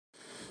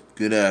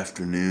Good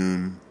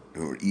afternoon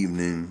or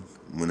evening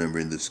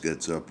whenever this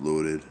gets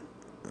uploaded.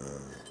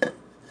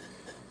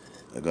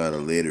 I got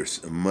a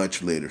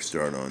much later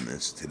start on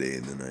this today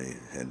than I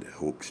had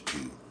hoped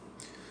to.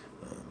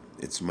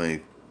 It's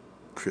my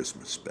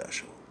Christmas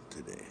special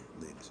today,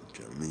 ladies and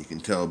gentlemen. You can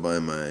tell by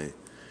my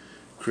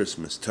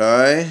Christmas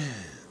tie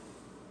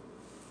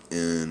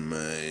and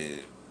my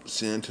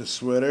Santa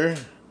sweater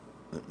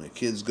that my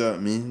kids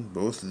got me,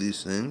 both of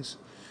these things.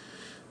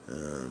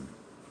 That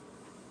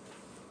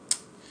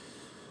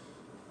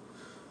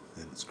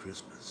it's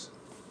Christmas.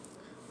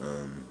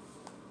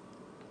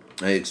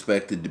 I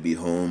expected to be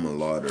home a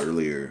lot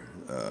earlier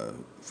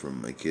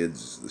from my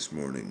kids this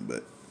morning,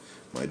 but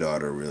my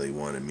daughter really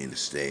wanted me to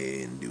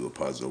stay and do a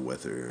puzzle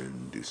with her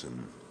and do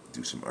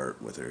some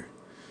art with her.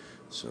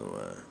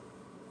 So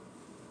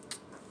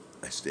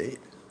I stayed.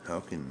 How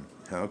can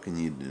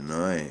you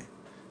deny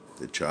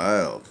the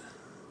child?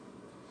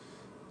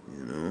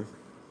 You know,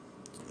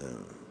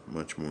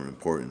 much more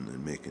important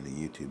than making a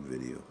YouTube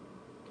video.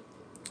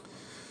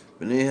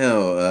 But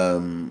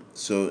anyhow,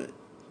 so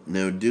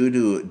now due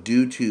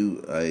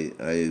to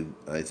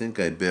I think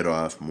I bit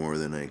off more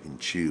than I can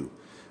chew.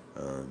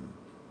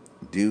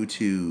 Due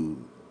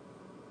to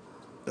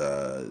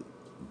the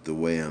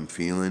way I'm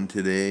feeling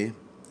today,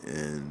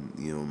 and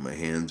my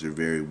hands are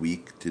very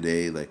weak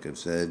today, like I've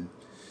said.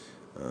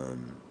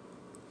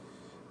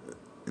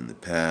 In the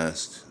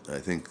past, I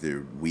think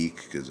they're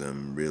weak because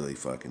I'm really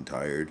fucking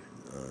tired.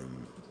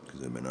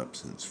 Because I've been up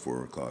since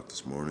 4 o'clock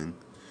this morning.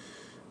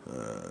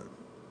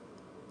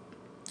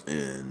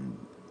 And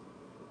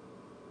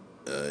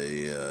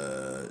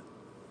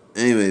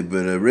anyway,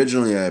 but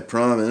originally I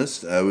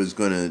promised I was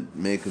going to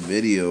make a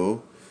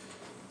video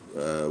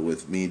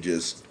with me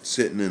just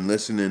sitting and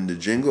listening to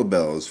Jingle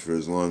Bells for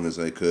as long as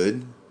I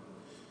could.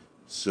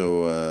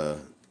 So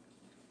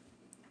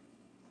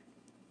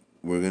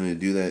we're going to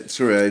do that.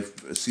 Sorry,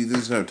 see,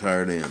 this is how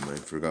tired I am. I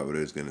forgot what I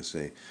was going to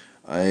say.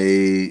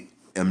 I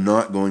am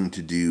not going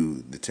to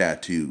do the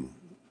tattoo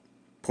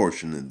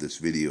portion of this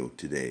video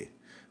today.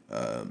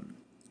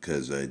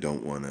 Because I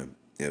don't want to,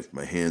 if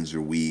my hands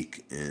are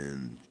weak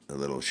and a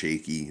little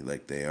shaky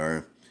like they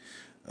are,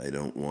 I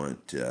don't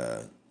want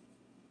to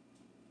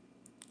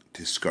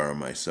scar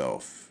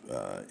myself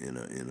in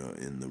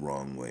the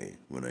wrong way.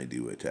 When I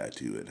do a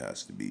tattoo, it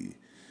has to be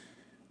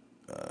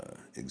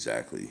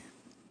exactly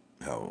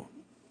how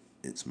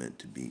it's meant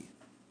to be,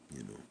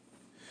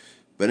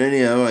 But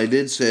anyhow, I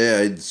did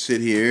say I'd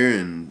sit here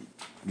and,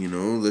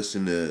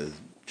 listen to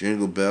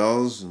Jingle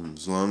Bells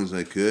as long as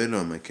I could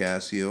on my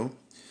Casio.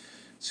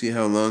 See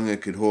how long I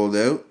could hold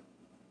out.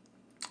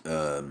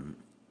 I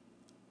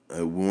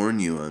warn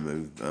you,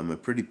 I'm a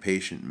pretty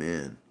patient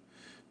man.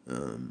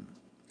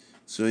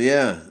 So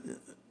yeah.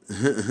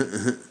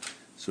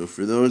 So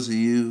for those of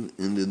you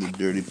into the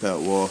Dirty Pat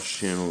Walsh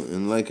channel,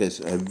 and like I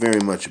said, I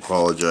very much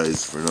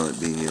apologize for not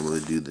being able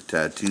to do the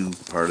tattoo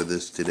part of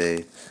this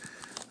today.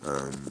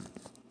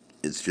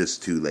 It's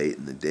just too late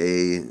in the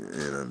day,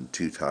 and I'm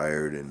too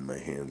tired, and my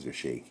hands are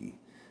shaky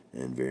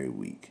and very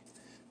weak.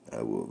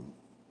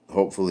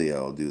 Hopefully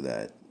I'll do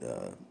that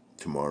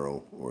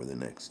tomorrow or the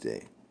next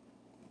day.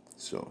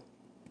 So,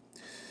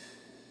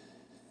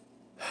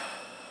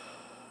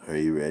 are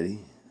you ready?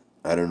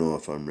 I don't know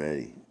if I'm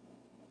ready.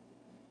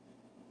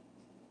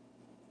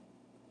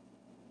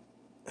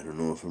 I don't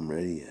know if I'm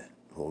ready yet.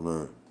 Hold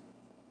on.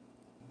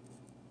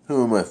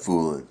 Who am I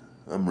fooling?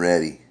 I'm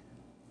ready.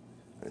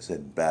 I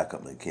said back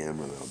up my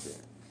camera a little bit.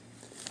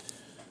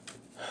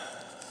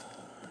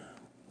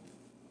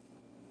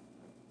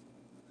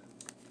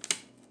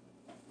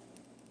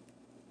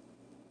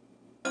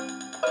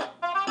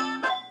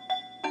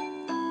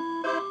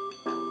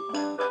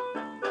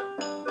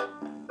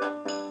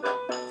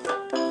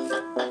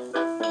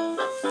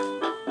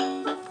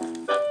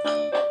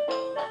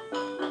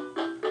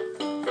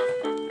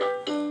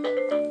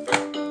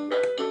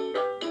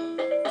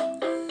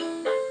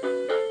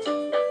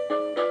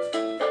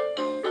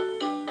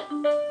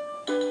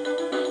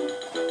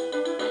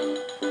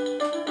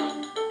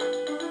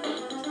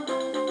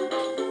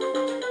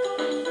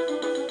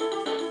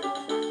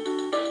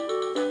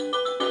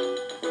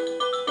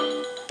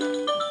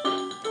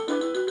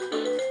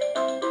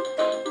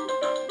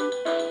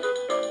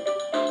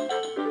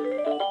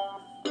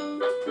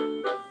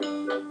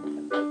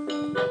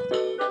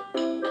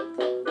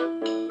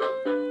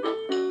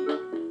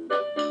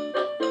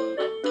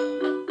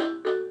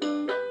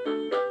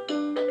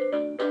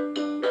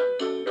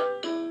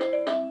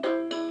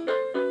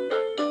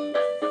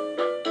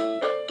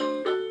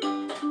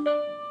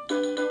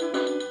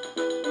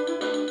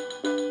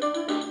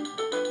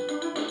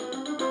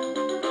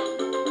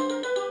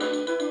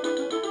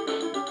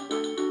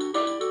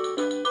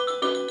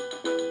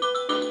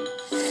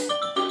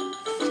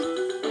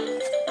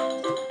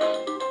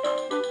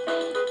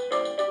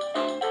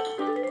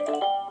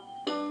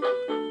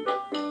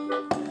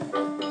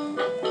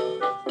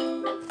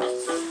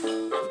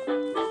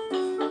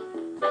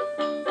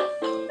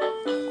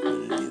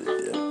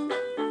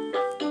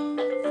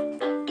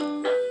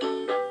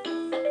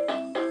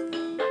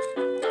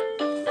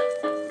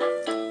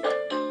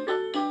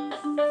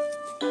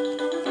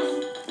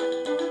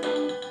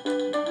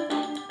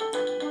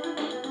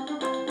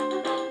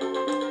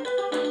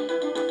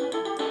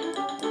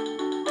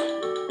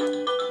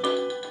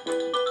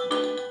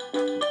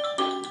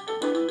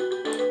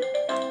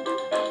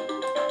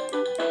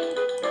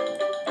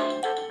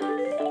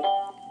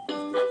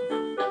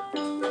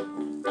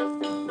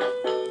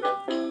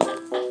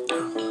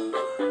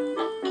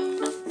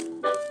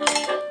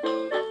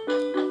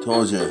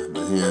 Told you,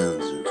 my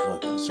hands are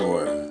fucking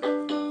sore.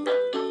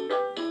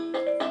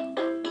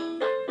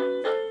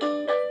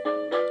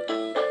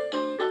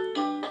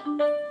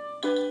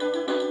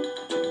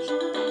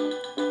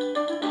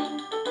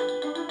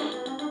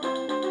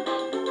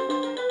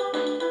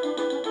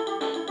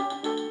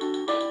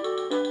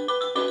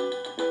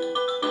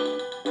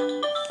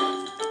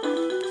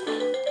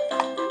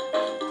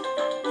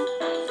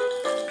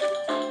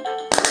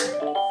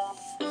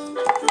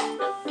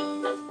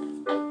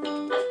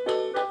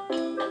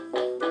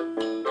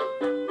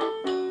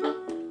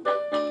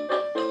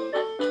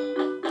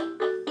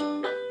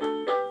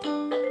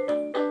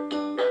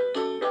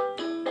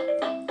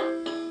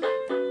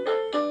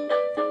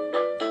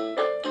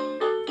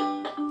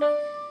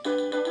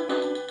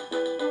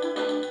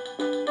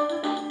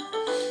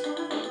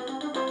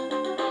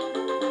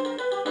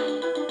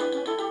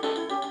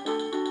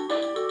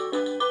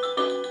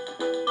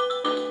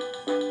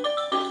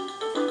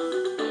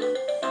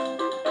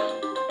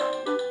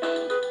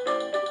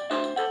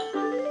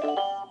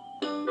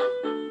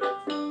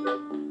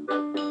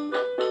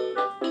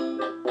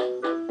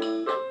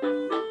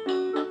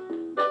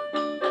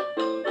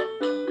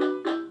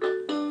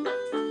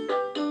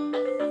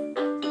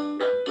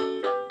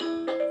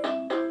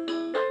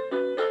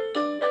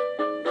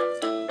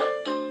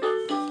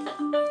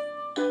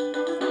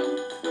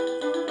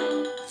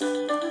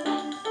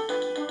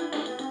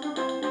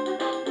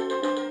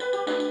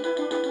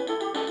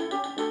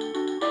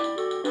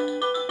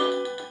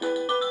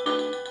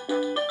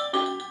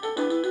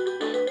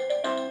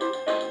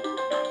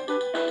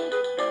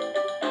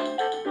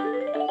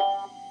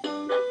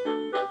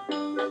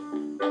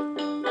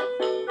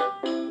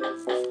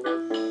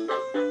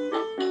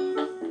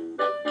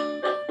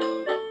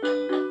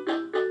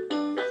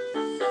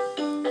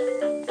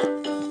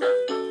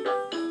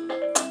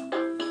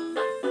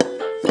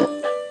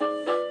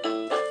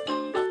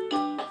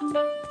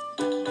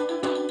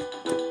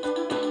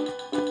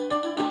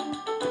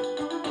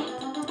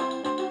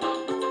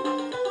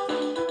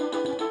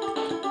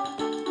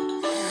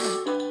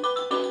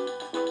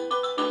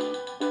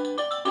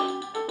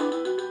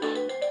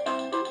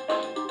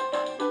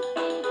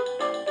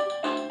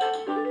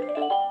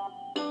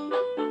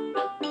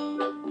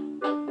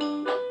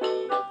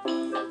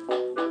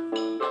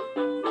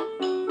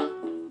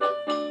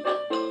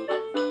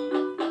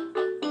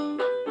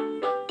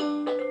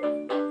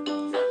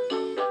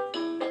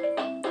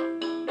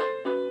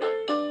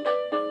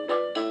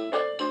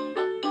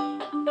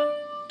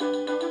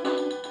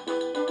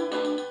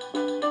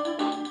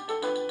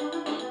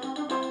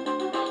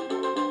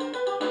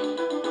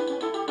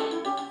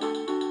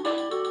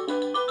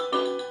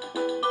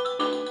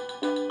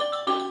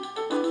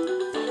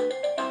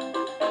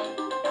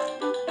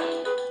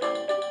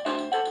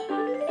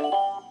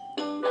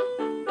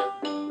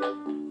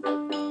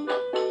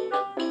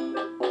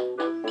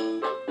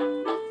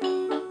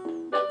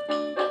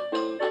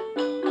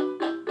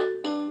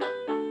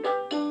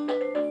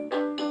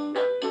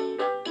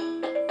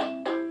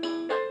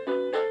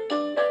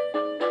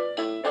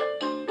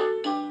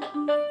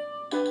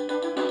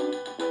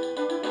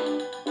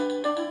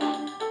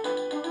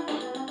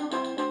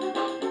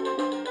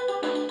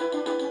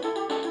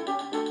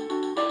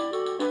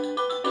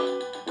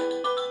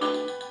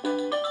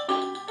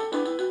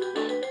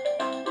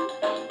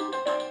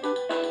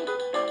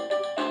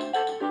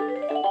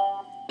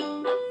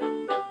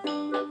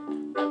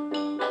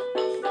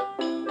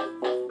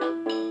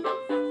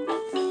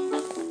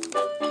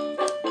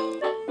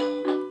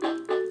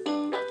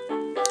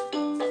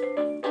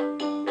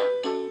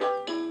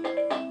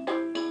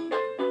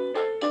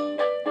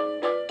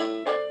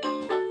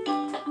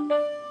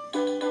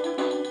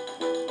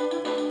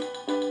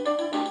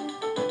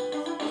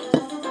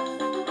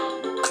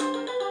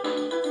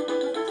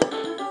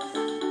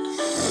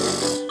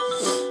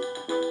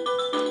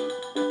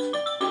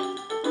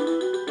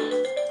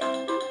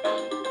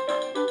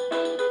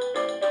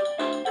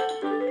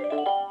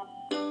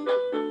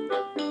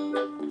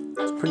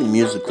 Pretty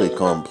musically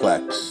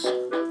complex. I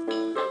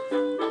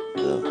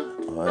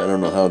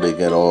don't know how they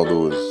get all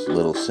those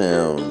little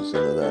sounds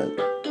into that,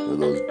 or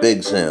those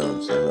big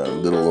sounds in that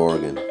little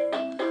organ.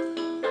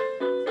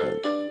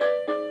 But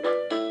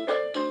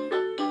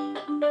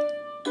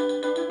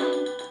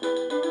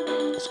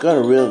it's got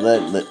a real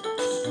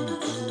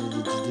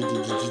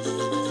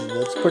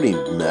that's pretty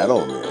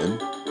metal, man.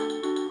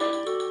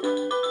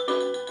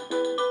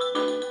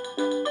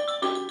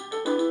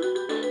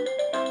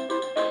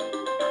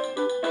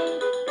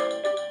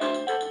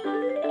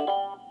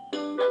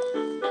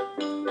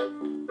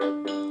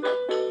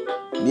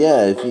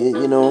 Yeah, if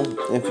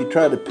you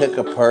try to pick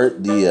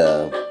apart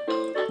the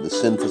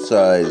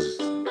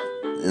synthesized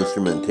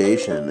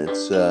instrumentation,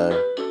 it's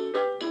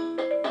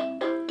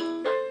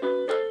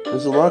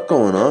there's a lot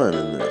going on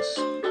in this.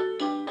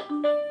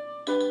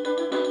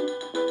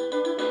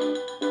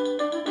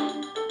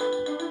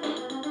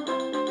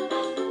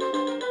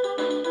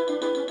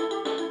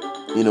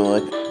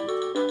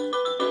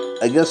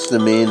 I guess the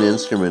main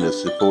instrument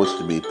is supposed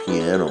to be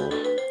piano,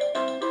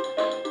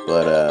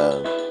 but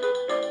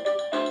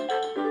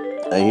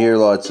I hear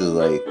lots of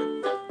like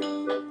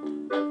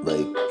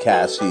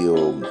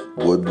Casio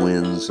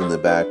woodwinds in the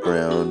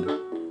background.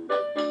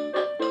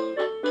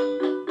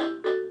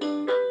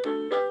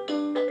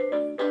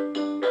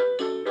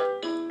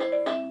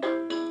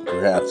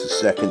 Perhaps a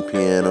second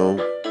piano.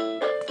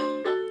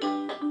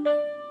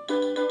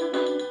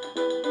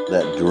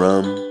 That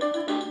drum.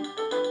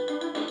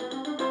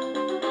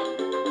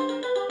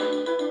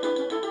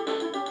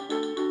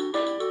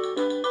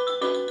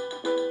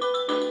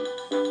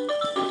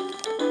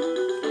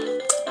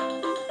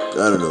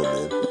 I don't know,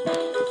 man.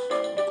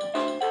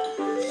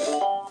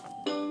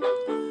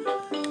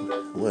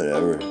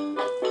 Whatever.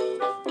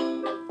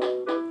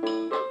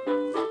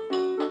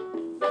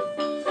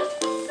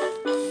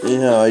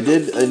 Yeah, I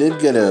did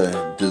get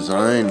a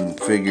design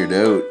figured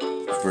out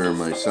for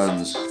my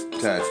son's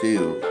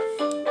tattoo.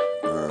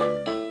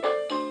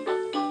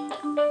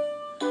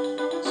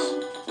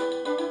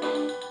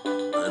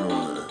 I don't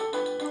wanna.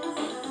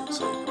 It's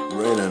like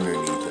right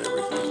underneath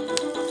everything.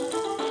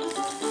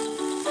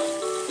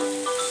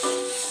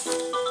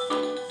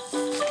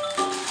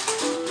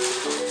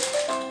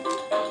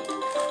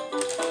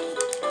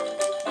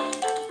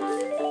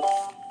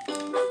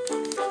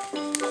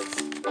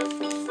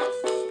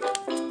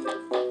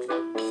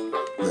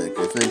 Like,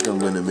 I think I'm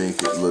gonna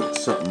make it look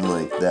something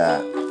like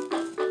that. You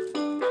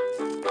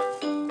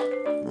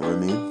know what I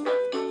mean?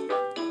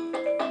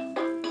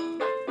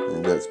 I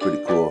think that's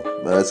pretty cool.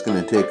 But that's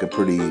gonna take a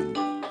pretty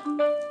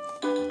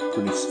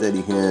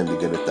steady hand to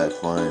get it that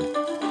fine.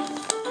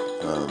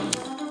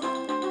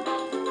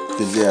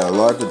 Cause yeah, a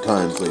lot of the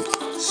times, like,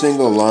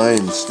 single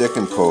line stick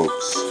and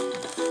pokes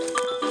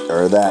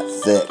are that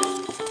thick,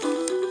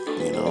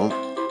 you know?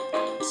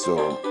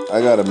 So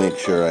I gotta make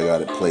sure I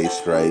got it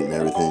placed right and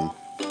everything.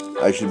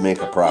 I should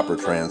make a proper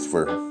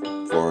transfer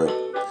for it.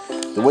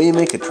 The way you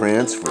make a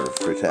transfer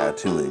for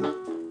tattooing,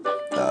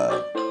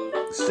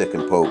 stick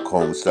and poke,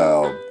 home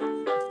style,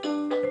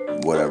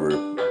 whatever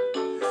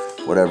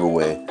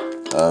way,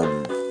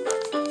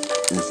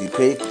 is you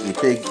take,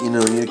 you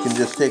know, you can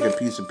just take a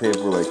piece of paper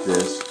like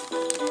this,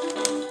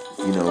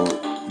 you know,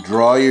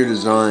 draw your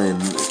design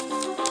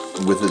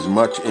with as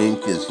much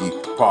ink as you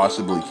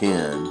possibly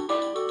can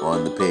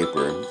on the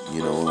paper.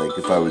 You know, like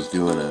if I was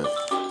doing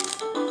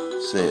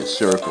say a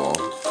circle,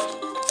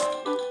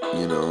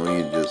 you know,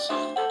 you just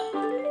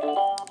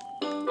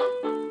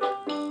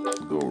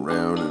go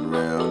round and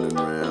round and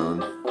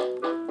round.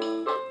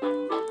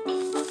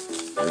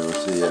 You know,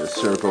 so you have a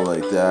circle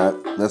like that.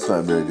 That's not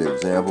a very good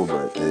example,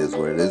 but it is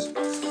what it is.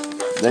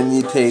 Then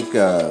you take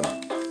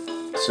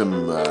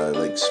some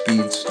like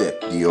Speed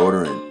Stick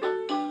deodorant,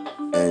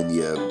 and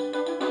you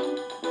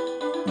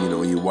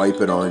know, you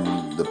wipe it on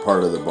the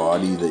part of the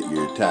body that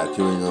you're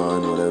tattooing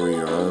on, whatever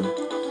your arm.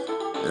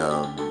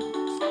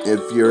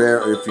 If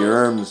your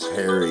arm's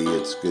hairy,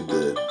 it's good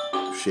to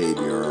shave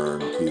your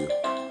arm too.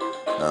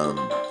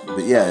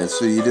 But yeah,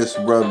 so you just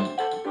rub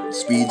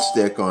Speed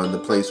Stick on the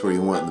place where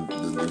you want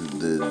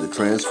the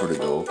transfer to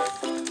go,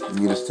 and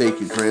you just take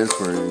your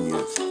transfer and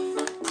you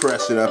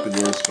press it up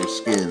against your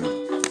skin,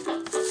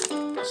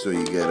 so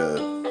you get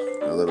a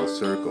little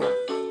circle.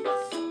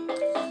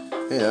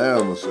 Hey, I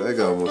almost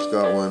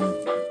got one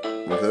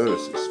without a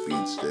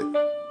Speed Stick.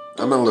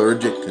 I'm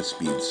allergic to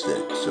Speed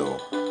Stick, so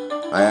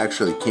I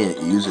actually can't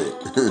use it.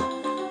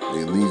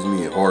 It leaves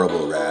me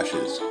horrible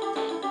rashes.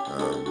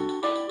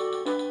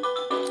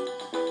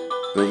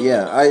 But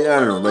yeah, I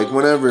don't know. Like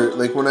when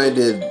I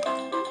did,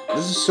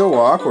 this is so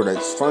awkward.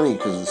 It's funny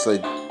because it's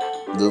like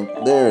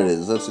there it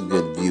is. That's a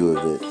good view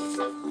of it.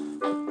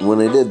 When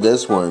I did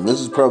this one,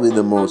 this is probably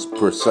the most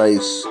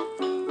precise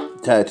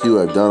tattoo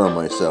I've done on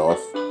myself.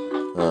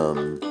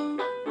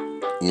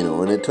 You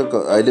know, and it took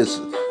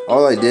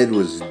all I did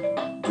was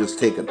just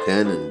take a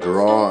pen and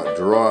draw it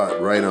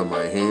right on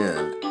my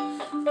hand,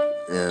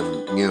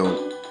 and you know,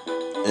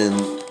 and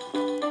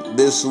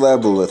this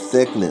level of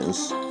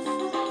thickness,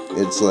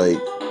 it's like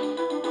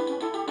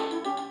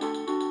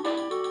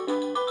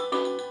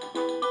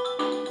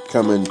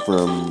coming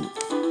from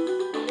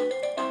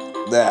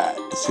that.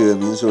 See what I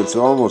mean? So it's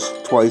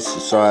almost twice the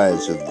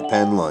size of the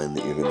pen line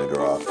that you're gonna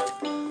draw.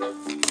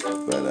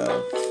 But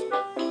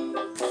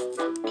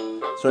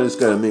so I just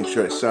gotta make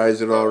sure I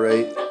size it all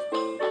right.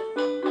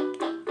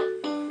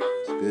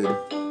 It's good.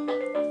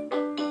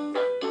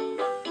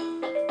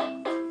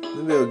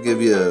 Maybe I'll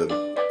give you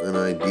an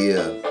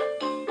idea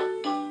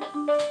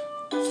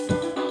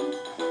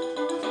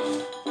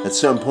at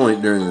some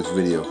point during this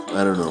video.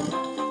 I don't know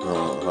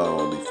how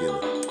I'll be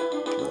feeling.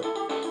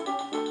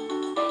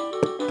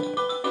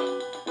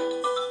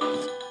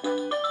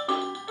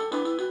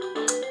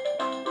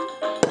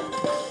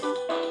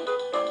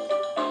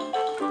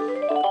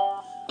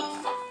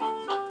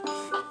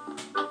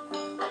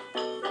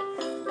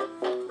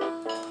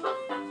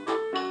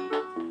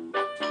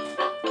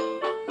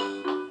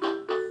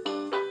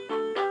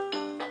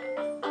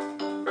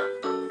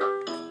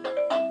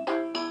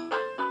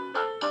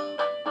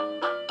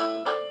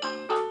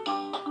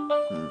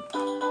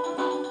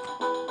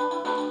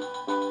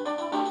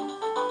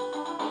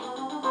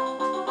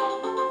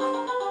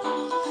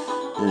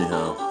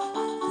 Anyhow,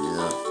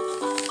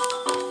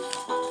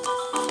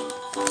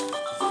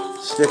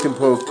 Stick and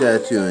poke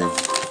tattooing.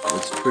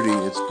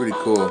 It's pretty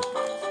cool.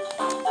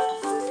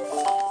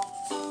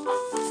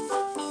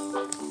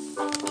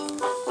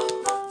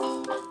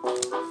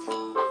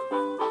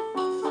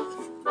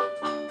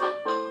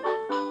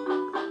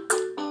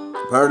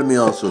 Part of me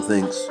also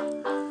thinks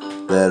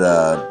that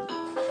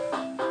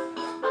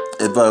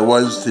if I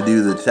was to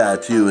do the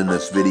tattoo in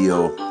this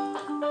video,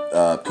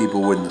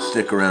 people wouldn't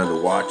stick around to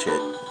watch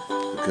it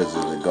because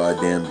of the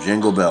goddamn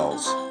jingle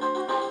bells.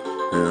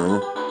 You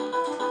know?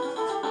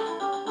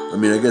 I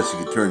mean, I guess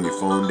you could turn your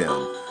phone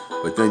down,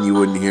 but then you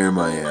wouldn't hear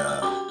my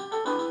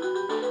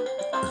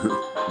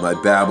my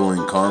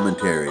babbling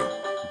commentary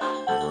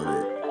on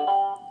it.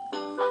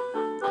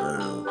 I don't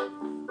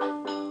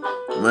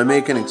know. Am I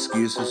making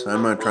excuses?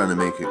 I'm not trying to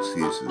make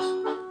excuses.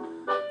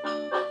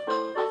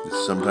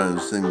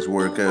 Sometimes things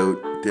work out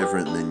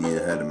different than you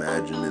had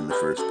imagined in the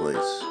first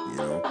place, you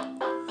know?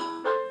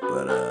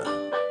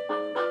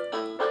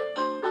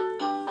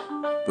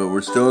 But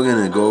we're still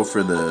gonna go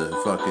for the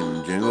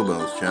fucking Jingle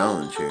Bells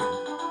challenge here.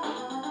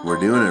 We're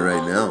doing it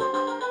right now.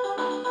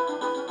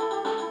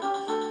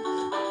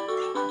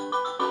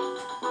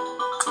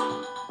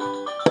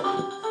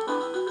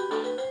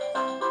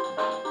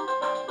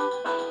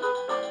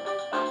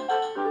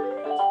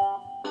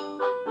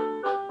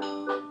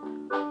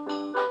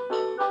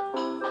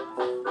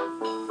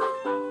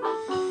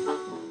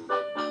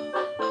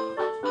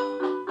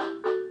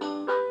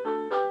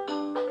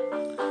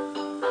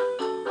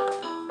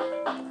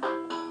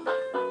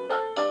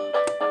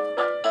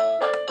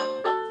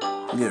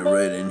 Get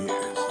right in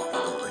here so you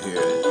don't hear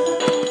it.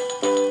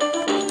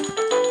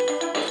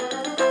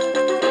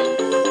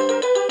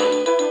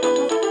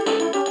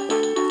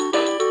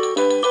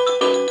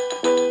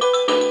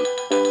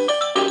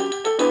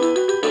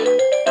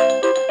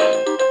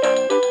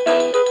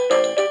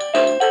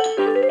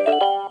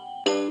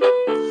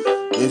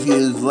 If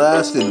you've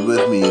lasted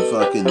with me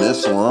fucking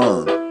this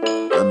long,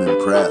 I'm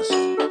impressed.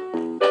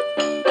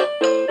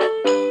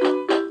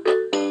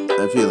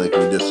 I feel like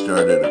we just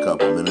started a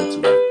couple minutes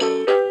ago.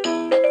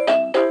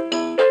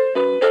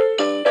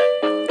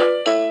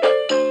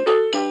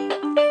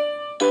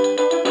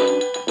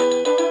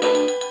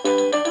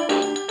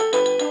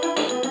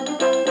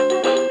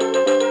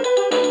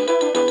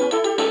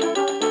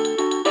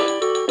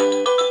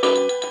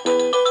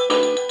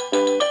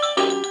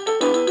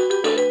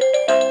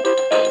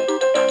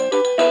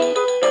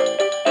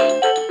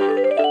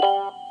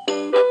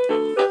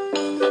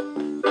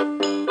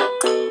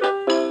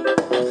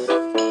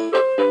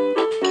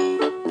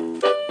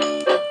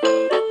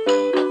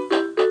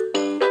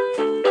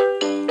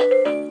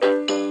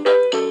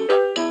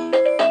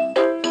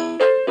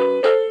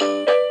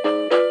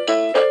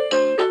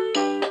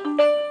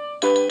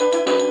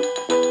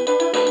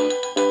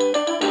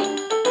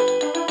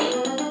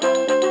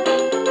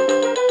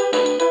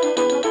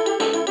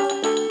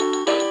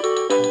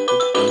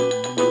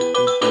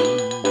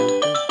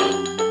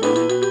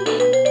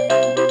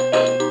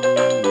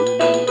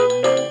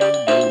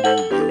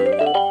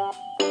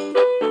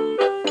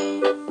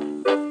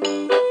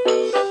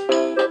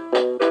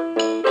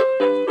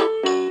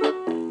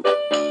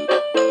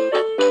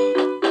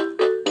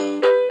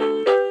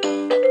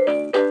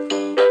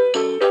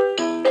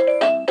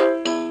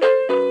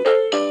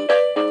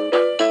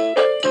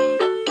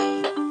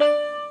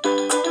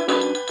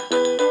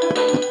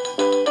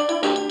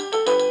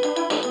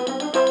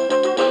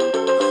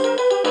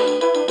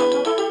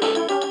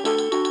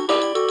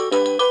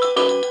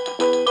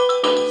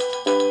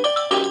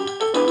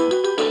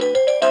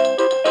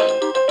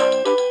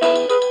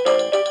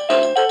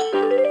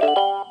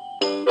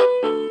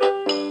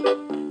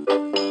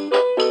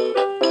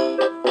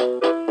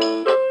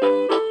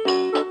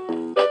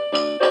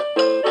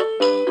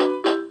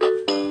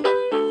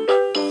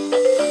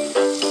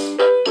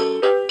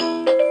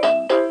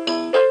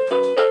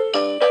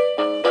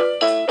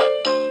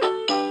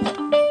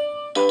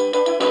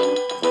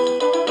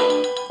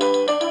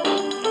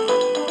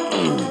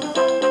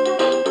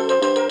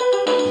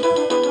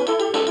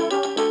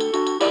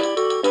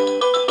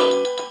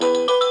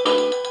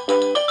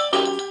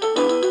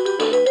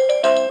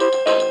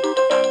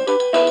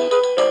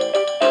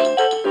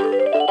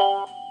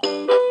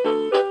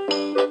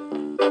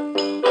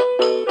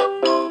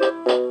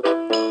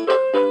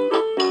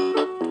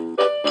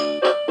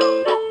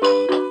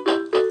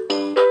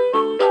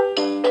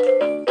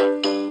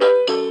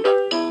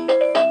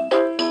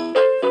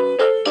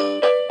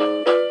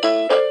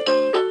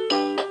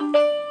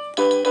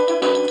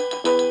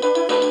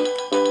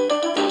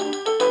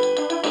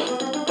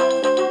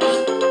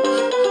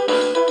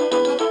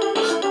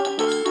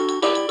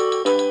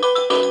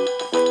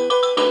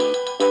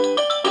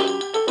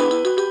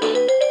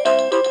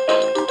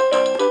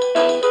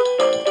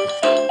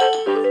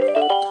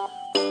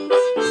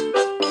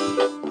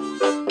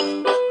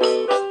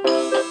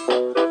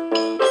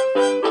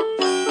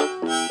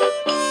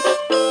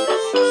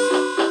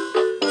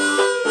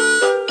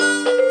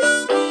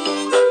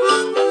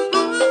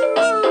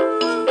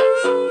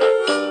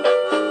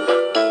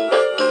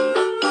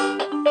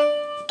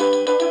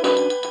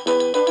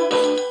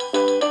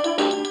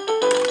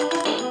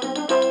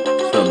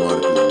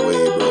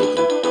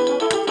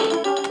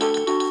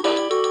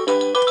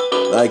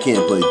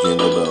 can't play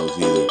Jingle Bells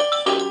either.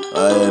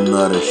 I am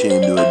not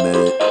ashamed to admit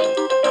it.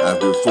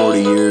 After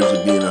 40 years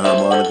of being a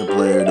harmonica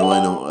player, do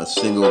I know a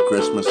single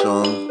Christmas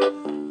song?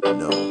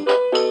 No.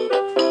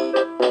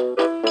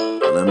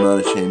 And I'm not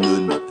ashamed to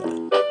admit that.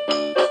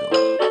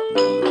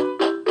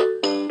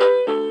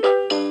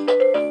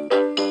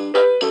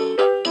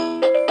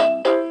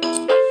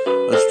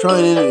 I was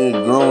trying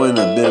to grow in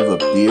a bit of a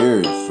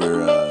beard for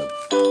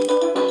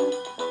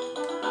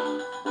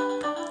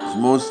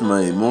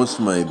most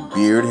of my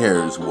beard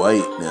hair is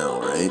white now,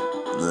 right?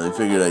 And I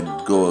figured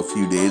I'd go a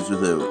few days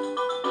without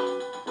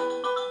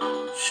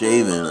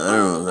shaving. I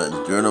don't know if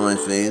that's dirt on my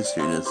face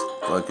or just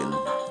fucking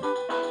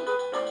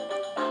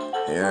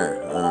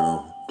hair. I don't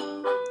know.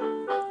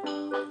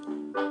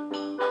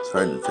 It's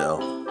hard to tell.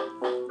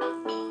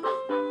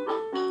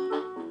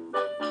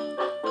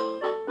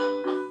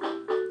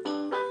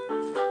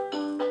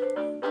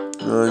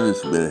 No,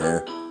 just a bit of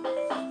hair.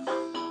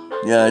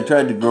 Yeah, I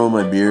tried to grow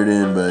my beard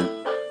in, but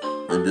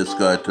I just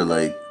got to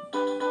like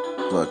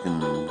fucking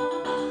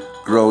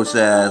gross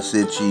ass,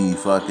 itchy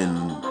fucking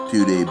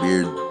 2-day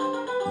beard.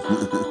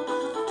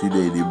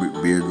 2-day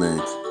beard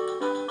length.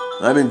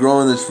 I've been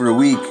growing this for a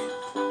week.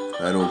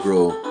 I don't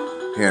grow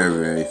hair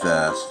very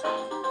fast,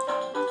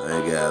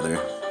 I gather.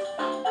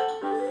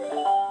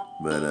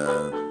 But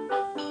yeah.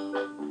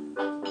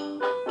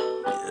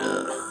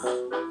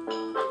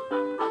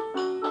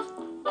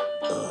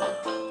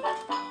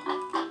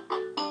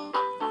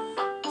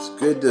 It's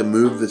good to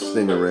move this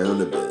thing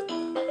around a bit.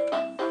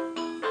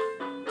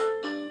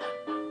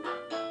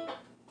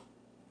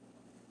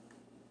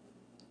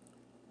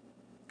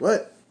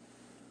 What?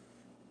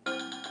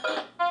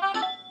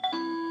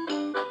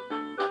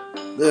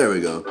 There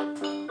we go.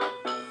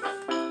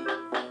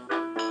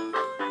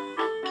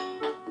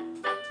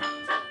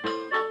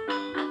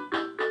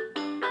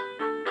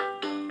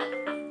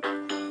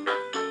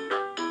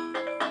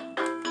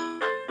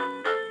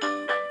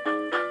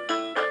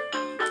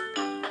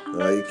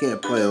 You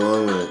can't play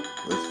along with it.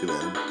 That's too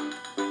bad.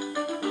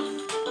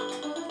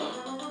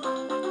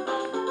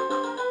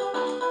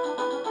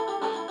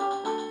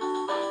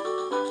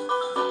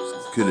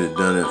 Could have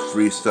done a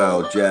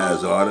freestyle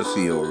jazz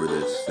odyssey over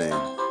this thing.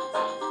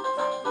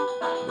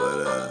 But,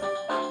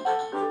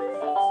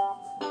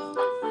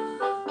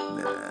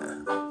 nah.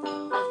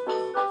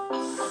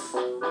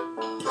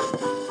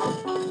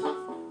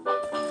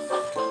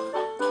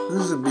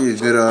 This would be a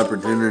good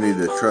opportunity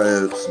to try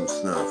out some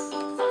snuff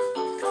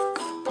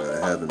that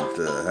I haven't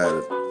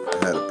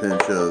had a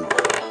pinch of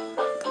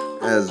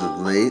as of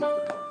late.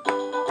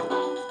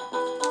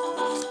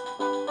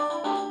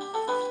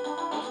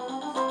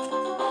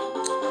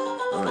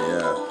 Oh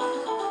yeah.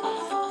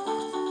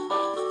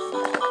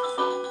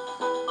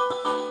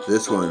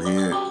 This one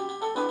here,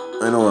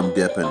 I know I'm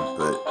dipping,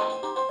 but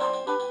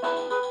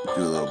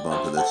do a little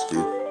bump of this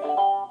too.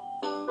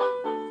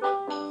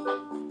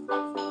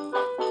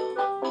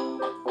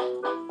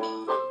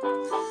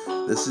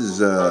 This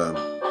is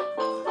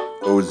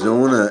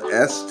Ozona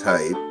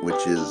S-type,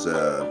 which is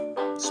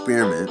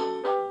spearmint.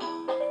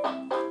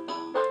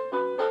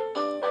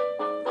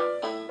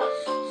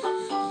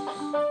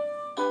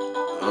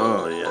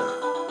 Oh yeah.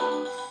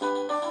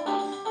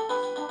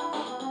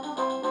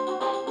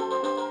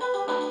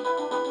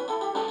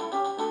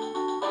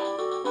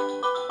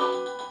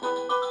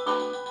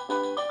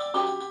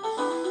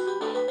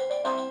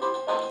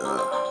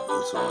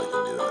 That's all I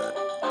can do with that.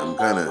 I'm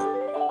kind of...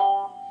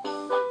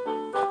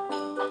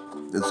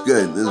 It's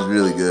good. This is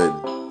really good.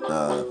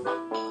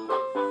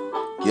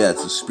 Yeah,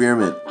 it's a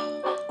spearmint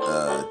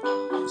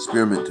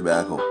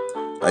tobacco.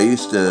 I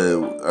used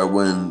to,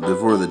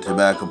 before the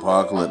tobacco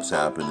apocalypse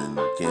happened in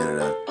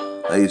Canada,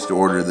 I used to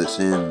order this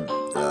in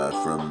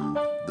from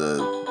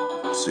the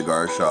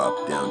cigar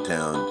shop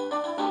downtown,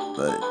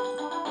 but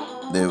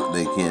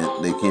they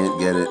can't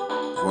get it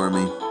for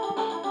me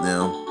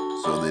now,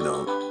 so they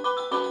don't.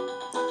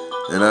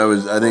 And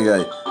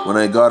when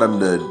I got them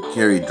to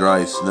carry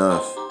dry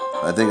snuff,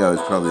 I think I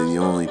was probably the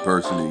only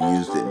person who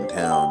used it in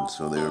town,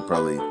 so they were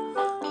probably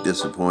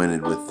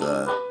disappointed with,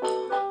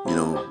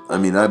 I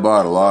mean, I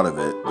bought a lot of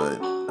it,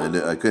 but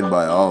I couldn't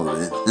buy all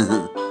of it.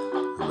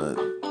 But,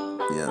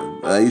 yeah,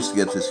 I used to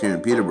get this here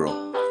in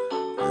Peterborough,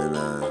 and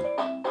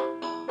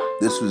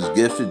this was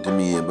gifted to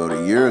me about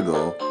a year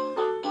ago,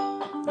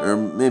 or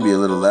maybe a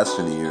little less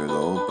than a year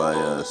ago, by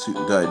a Suit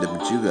and Tie Dip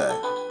and Chew guy.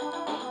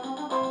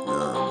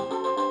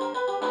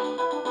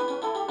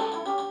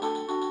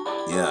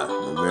 Yeah,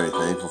 I'm very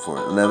thankful for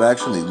it. And I've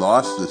actually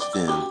lost this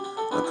tin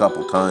a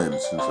couple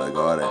times since I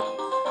got it.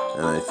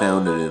 And I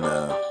found it in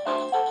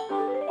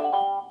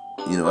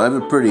I have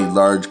a pretty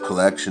large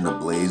collection of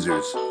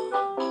blazers.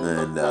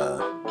 And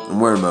I'm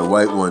wearing my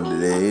white one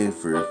today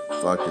for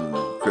fucking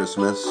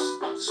Christmas,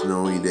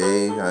 snowy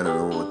day. I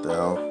don't know what the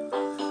hell.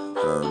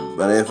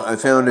 But I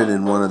found it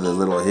in one of the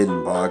little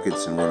hidden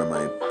pockets in one of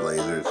my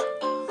blazers.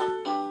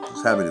 I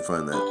was happy to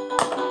find that.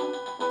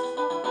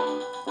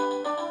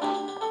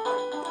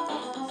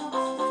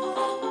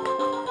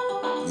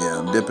 Yeah,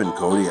 I'm dipping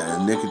Cody. I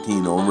have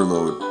nicotine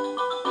overload.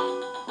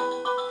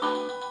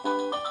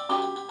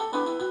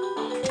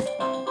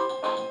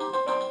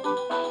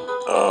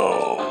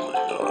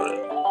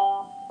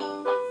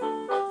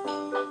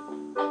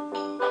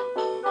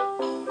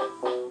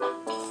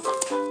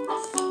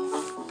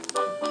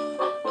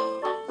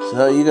 So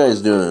how you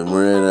guys doing?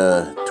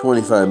 We're at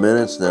 25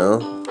 minutes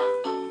now.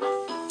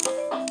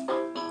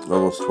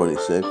 Almost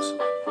 26.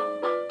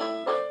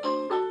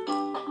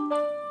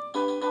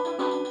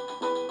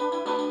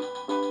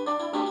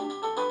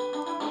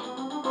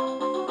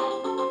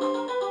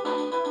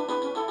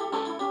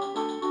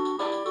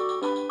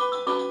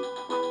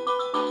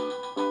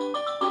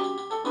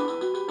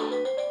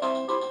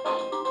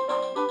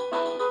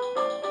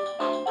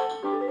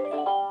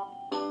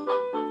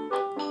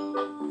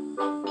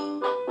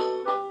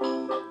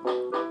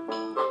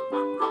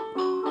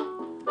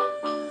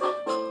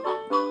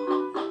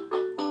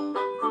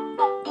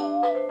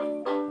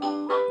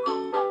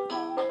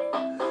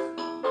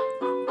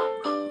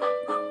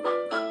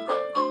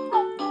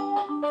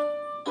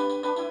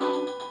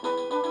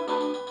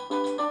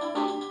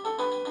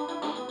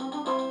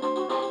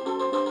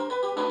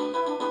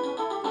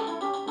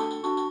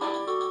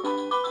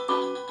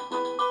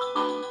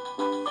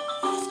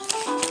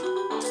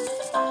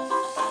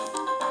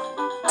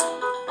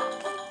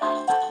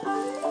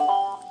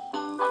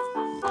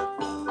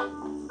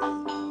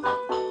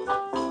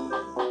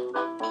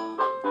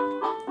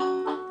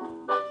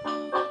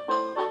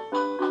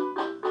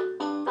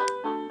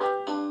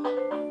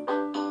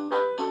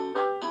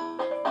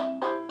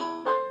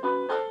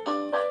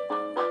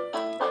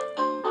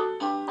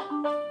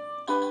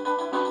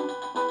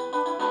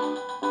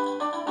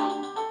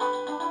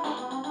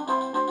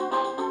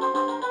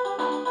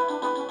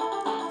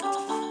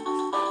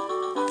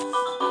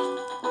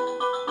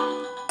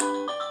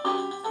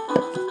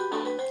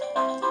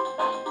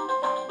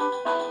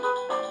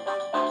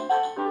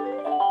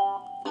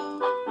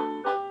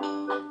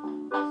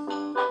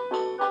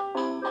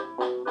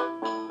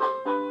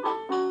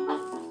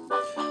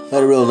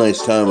 Had a real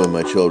nice time with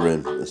my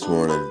children this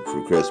morning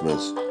for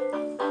Christmas.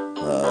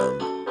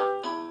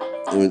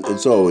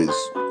 It's always,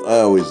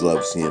 I always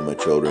love seeing my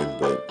children,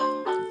 but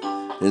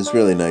it's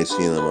really nice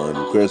seeing them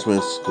on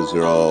Christmas because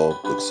they're all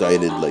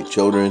excited like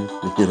children,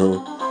 you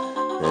know,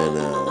 and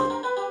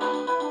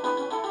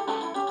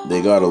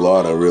they got a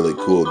lot of really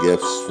cool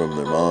gifts from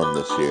their mom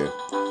this year.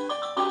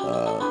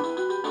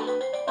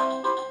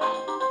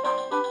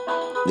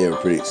 They were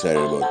pretty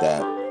excited about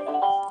that.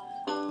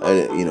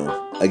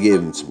 I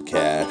gave them some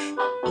cash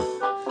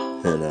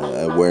and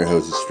a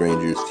Warehouse of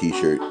Strangers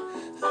t-shirt.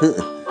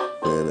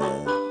 And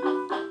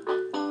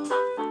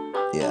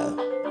yeah,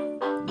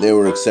 they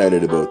were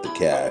excited about the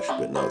cash,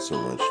 but not so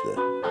much the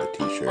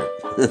t-shirt.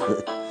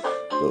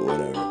 But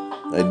whatever.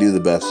 I do the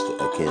best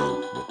I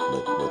can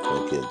with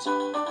my kids.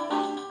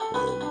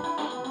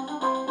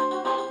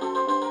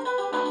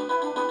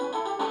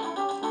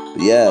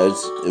 But yeah,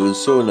 it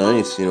was so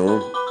nice, you know.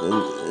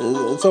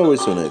 It's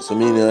always so nice. I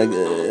mean,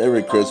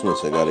 every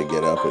Christmas I got to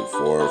get up at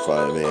 4 or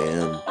 5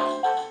 a.m.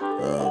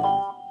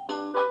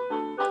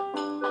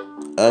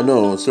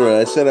 No, sorry,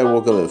 I said I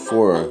woke up at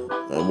 4.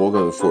 I woke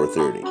up at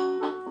 4:30.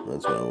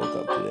 That's when I woke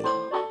up today.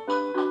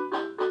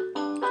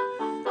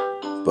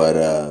 But,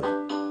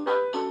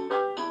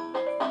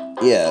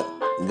 yeah,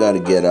 you got to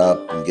get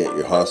up and get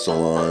your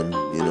hustle on,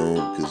 you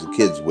know, because the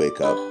kids wake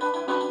up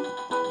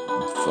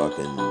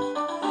fucking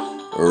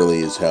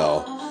early as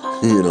hell,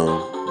 you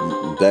know.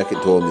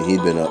 Beckett told me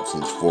he'd been up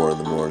since 4 in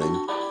the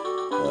morning.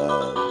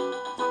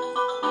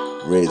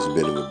 Ray's a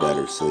bit of a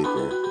better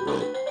sleeper,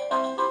 but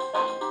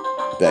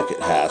Beckett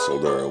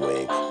hassled her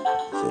awake.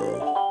 So,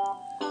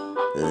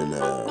 and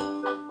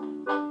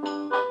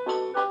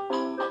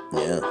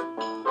yeah,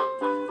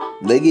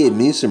 they gave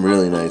me some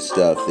really nice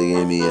stuff. They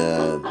gave me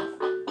a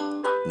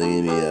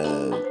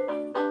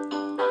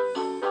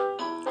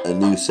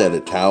new set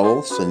of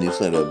towels, a new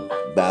set of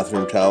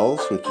bathroom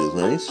towels, which is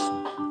nice.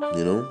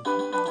 You know,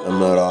 I'm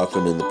not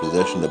often in the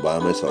position to buy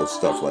myself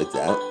stuff like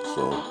that,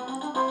 so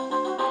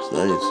it's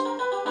nice.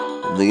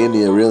 And they gave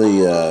me a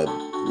really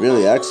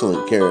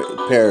excellent pair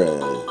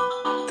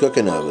of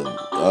cooking oven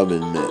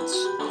mitts,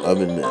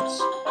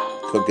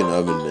 cooking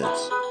oven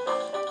mitts,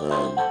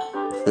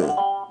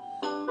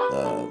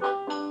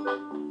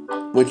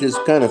 which is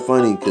kind of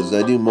funny because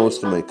I do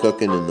most of my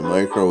cooking in the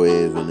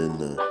microwave and in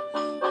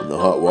the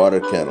hot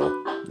water kettle,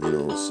 you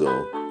know, so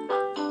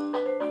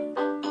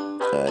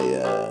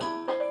I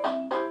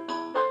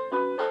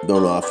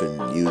don't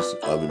often use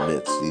oven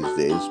mitts these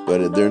days,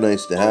 but they're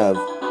nice to have.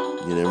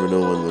 You never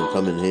know when they'll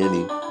come in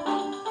handy.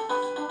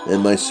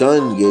 And my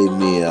son gave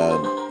me,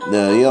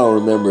 now y'all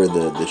remember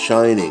the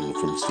Shining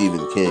from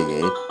Stephen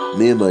King, eh?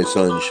 Me and my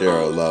son share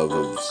a love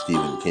of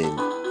Stephen King.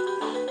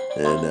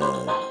 And,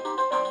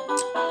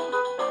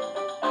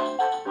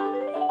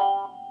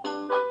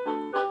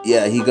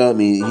 yeah, he got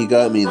me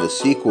the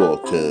sequel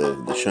to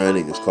The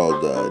Shining. It's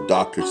called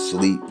Dr.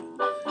 Sleep.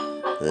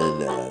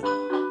 And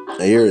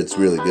I hear it's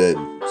really good,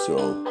 so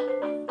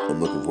I'm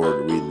looking forward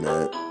to reading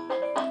that.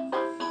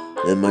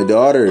 And my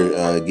daughter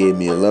gave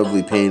me a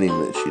lovely painting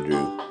that she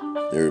drew,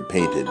 or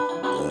painted.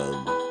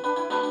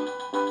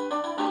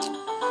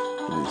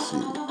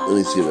 Let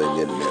me see if I can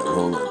get it down.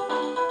 Hold on.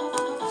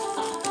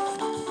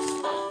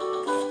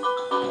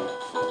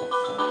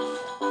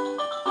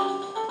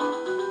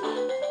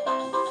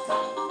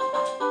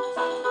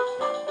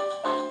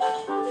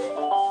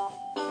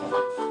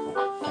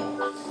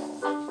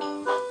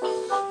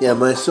 Yeah,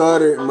 my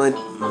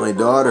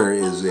daughter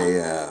is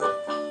a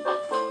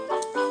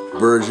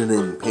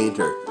burgeoning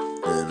painter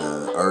and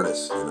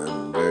artist, and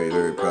I'm very,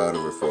 very proud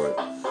of her for it.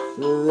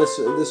 And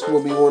this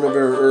will be one of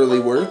her early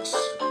works.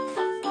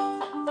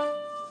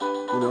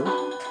 You know,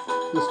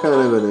 it's kind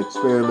of an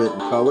experiment in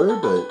color,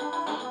 but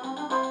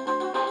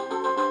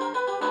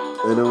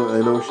I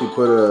know she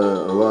put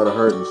a lot of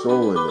heart and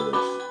soul into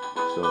this.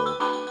 So,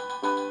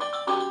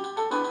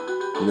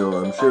 you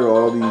know, I'm sure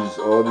all these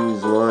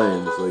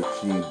lines, like,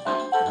 she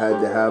had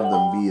to have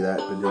them be that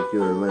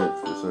particular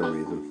length for some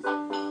reason.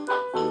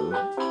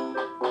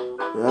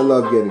 I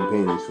love getting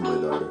paintings from my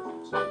daughter.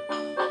 So.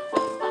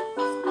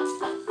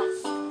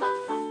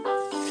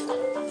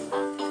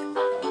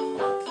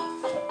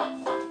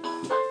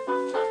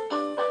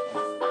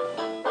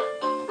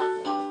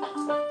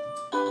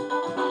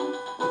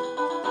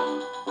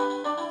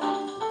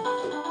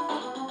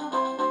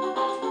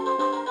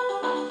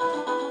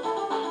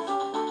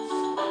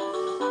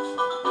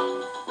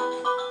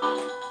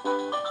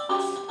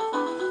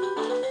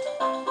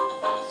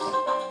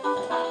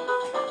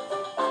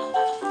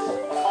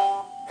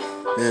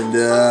 And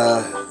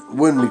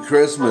wouldn't be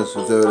Christmas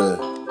without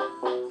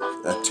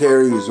a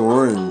Terry's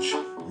orange.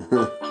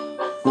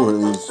 One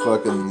of these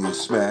fucking, you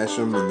smash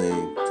them and they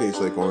taste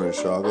like orange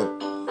chocolate.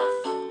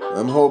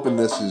 I'm hoping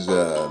this is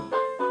oh,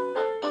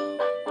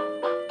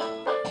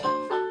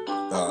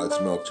 it's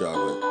milk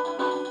chocolate. I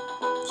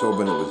was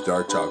hoping it was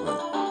dark chocolate.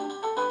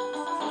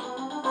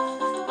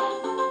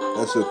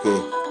 That's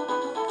okay.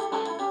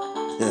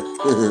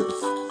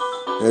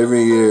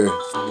 Every year,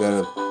 you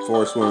gotta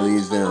force one of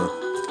these down.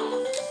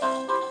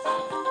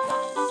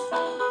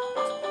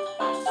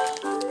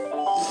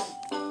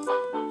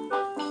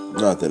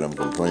 Not that I'm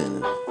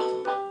complaining.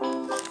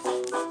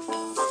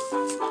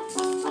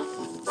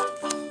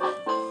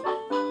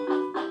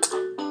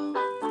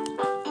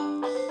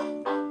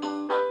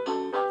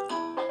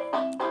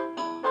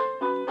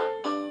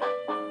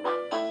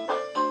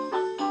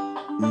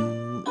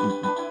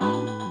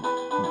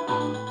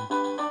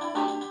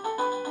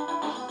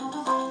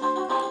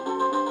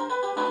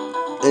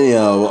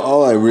 Anyhow,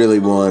 all I really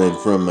wanted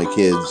from my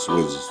kids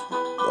was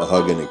a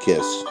hug and a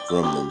kiss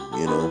from them,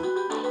 you know,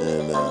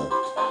 and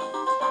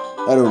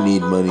I don't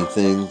need money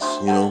things,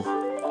 you know,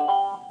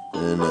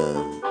 and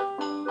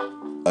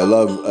I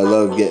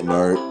love getting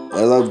art.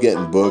 I love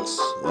getting books.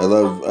 I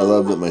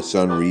love that my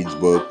son reads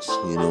books,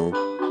 you know.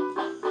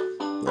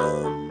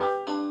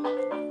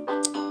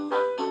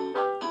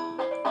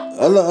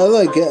 I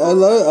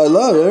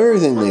love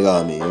everything they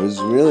got me. It was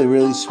really,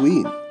 really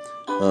sweet.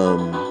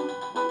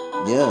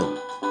 Yeah.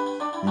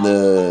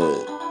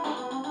 The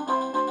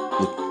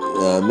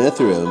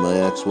Mithra, my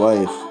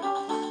ex-wife,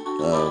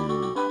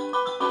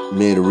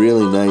 made a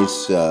really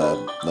nice,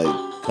 like,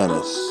 kind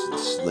of,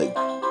 like,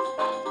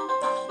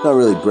 not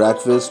really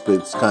breakfast, but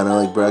it's kind of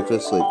like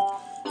breakfast. Like,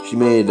 she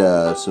made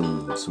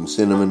some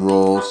cinnamon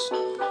rolls,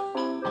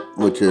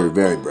 which are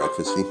very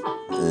breakfasty,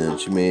 and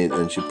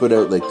she put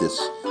out like this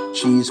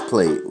cheese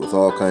plate with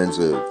all kinds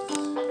of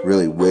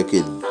really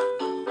wicked,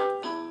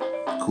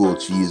 cool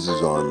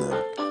cheeses on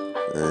them,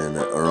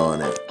 or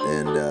on it,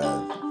 and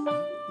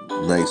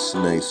nice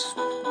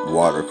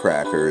water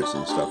crackers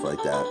and stuff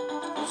like that,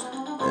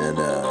 and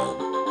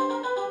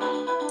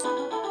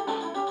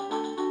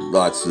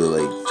lots of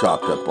like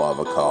chopped up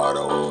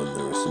avocado, and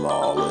there were some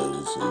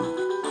olives and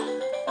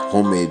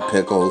homemade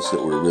pickles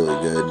that were really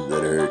good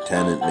that her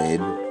tenant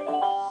made.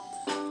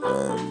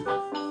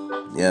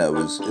 Yeah, it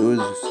was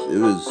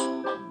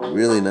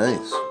really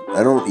nice.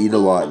 I don't eat a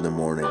lot in the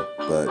morning,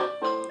 but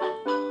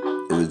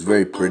it was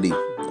very pretty,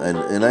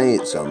 and I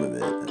ate some of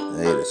it.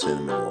 I ate a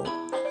cinnamon roll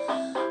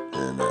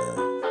and a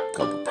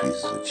couple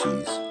pieces of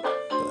cheese.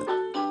 But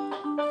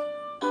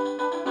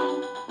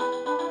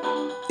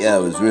yeah,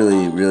 it was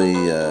really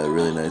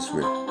nice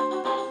for her.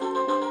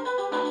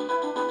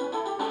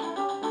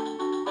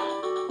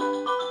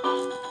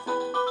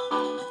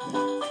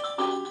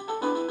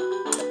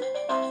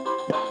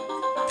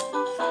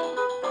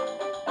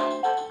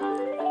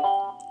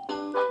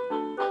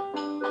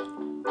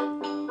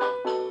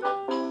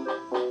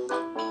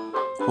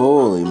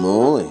 Holy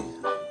moly.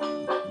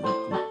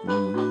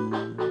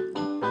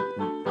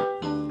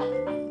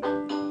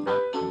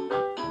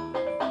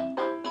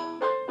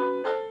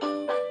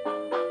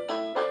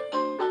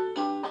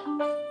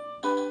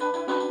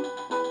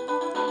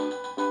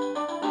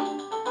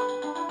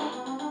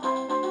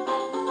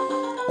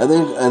 I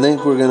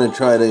think we're gonna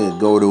try to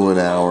go to an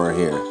hour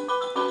here.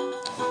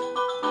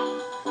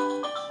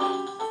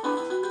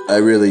 I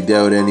really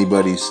doubt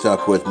anybody's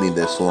stuck with me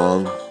this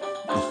long.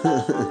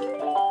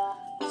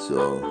 So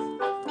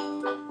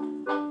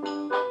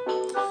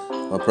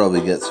I'll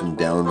probably get some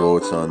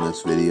downvotes on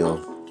this video.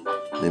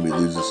 Maybe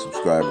lose a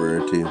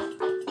subscriber or two.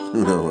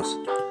 Who knows?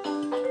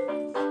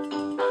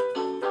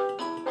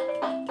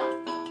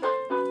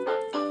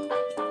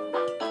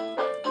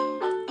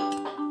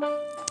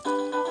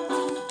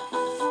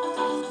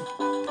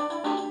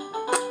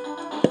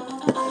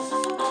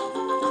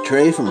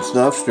 Trey from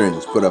Snuff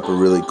Strings put up a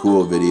really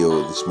cool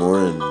video this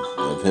morning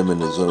of of him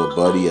and his little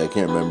buddy. I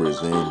can't remember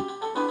his name.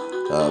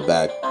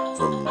 Back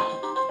from,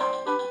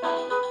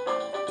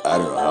 I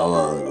don't know how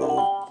long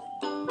ago,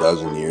 a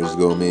dozen years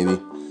ago maybe,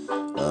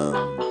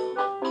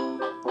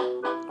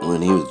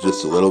 when he was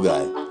just a little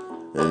guy,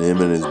 and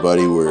him and his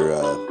buddy were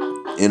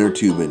inner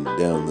tubing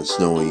down the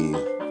snowy,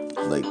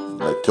 like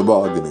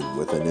tobogganing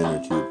with an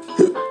inner tube,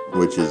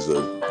 which is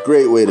a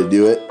great way to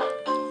do it.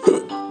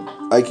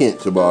 I can't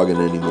toboggan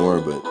anymore,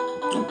 but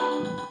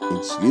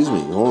excuse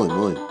me, holy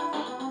moly,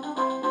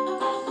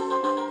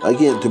 I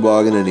can't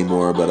toboggan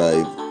anymore, but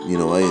I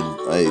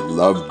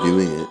love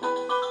doing it.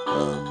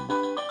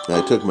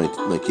 I took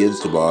my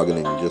kids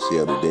tobogganing just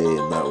the other day,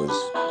 and that was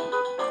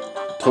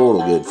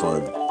total good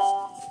fun.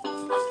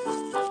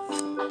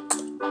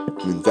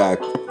 In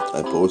fact,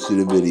 I posted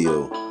a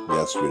video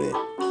yesterday.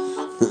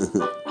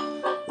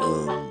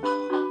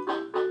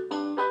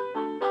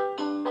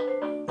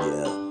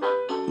 Yeah,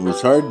 it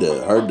was hard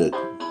to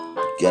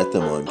get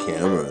them on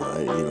camera.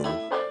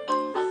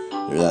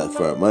 They're that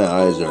far. My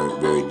eyes aren't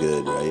very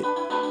good, right?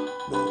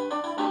 But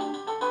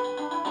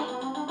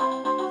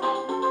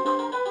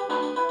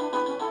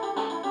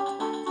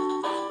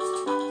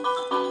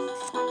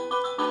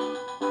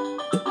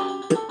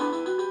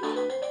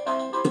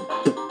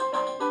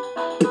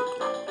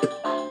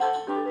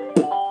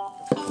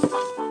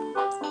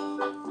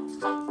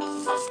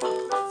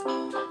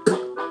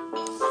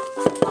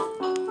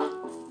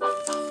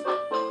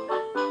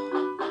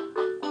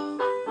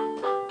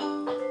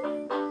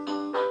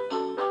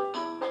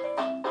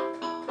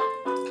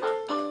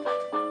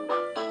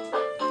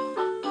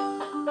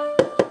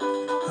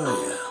oh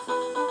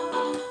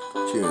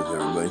yeah. Cheers,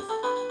 everybody.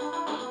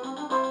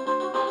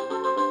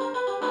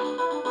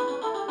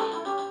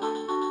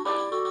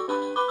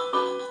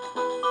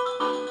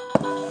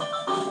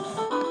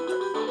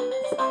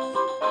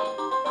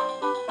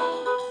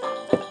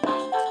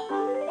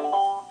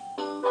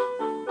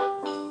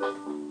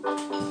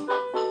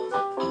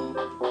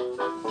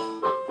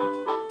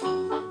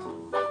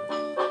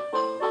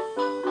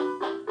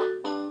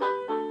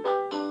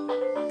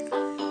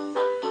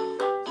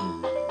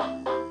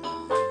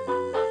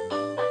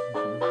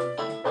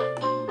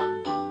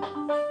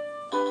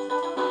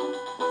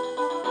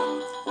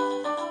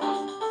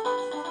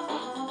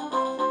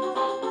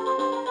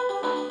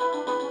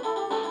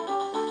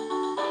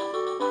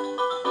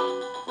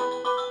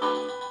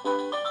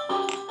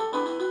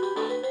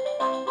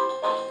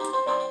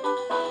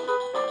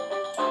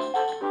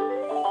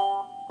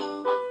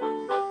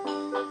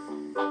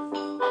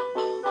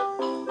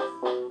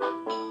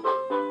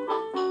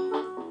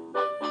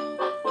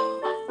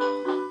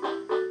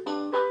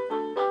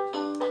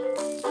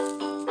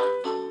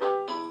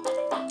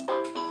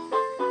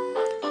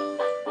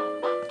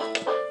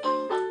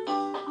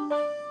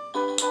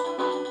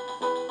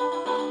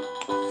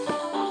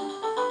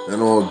 An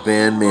old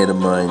bandmate of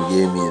mine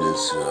gave me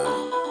this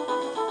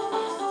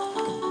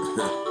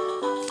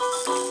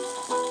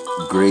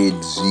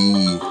grade Z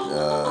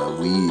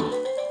weed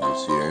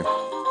this year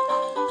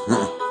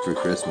for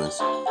Christmas,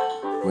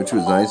 which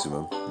was nice of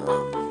him,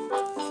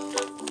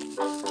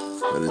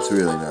 but it's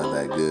really not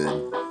that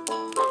good.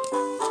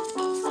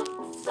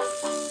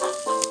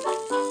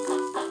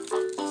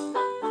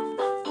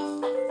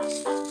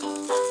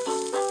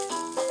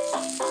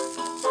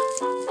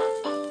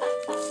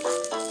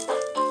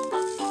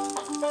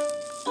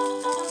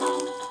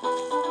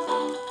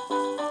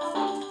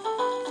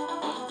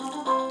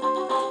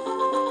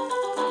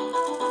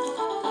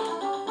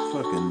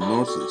 Fucking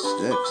mostly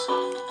sticks.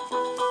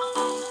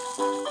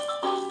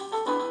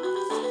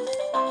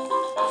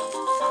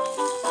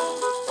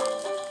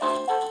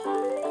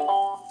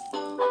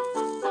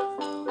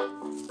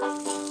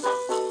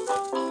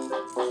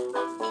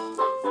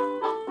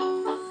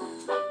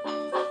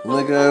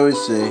 Like I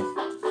always say,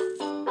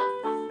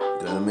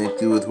 gotta make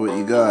do with what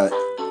you got.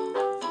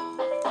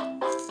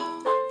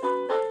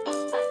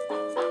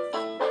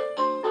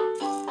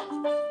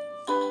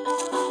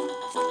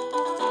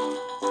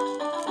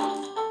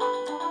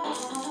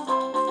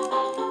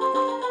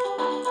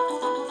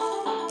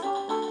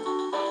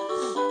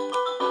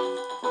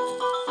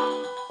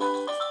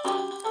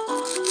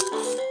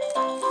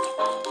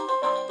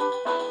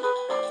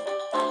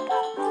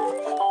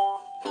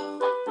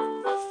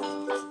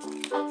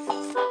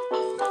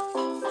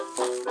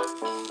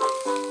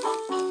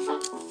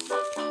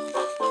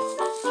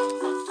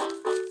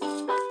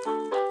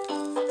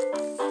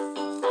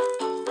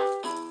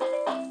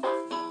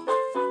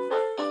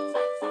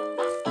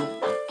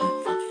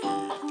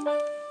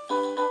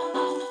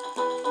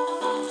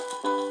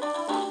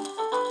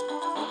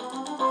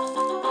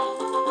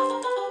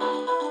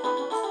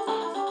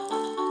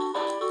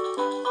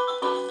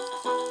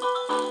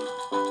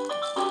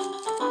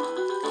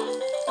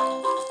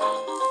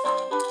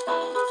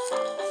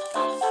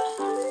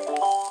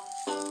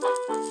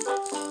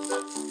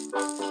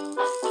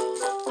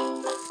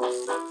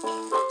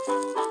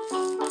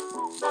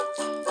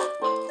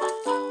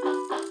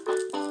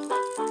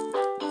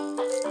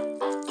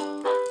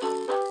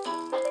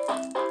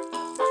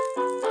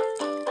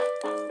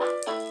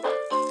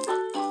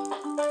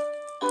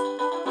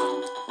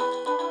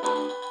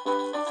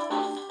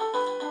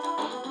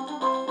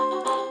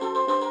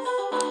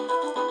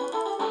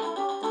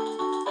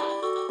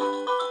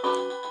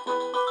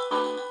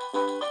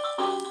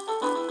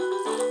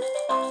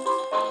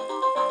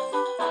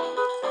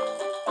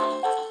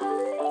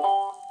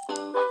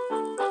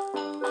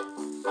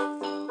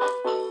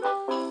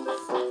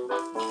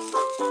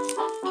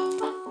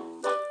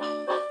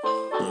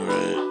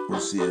 We'll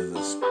see if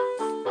this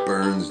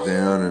burns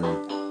down in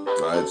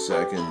 5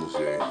 seconds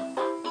or...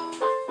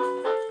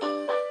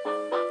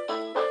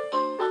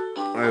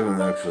 I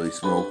haven't actually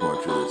smoked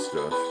much of this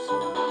stuff, so...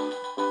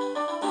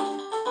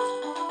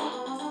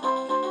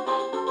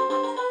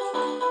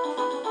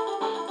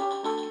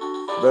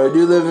 But I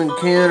do live in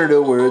Canada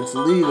where it's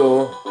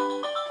legal.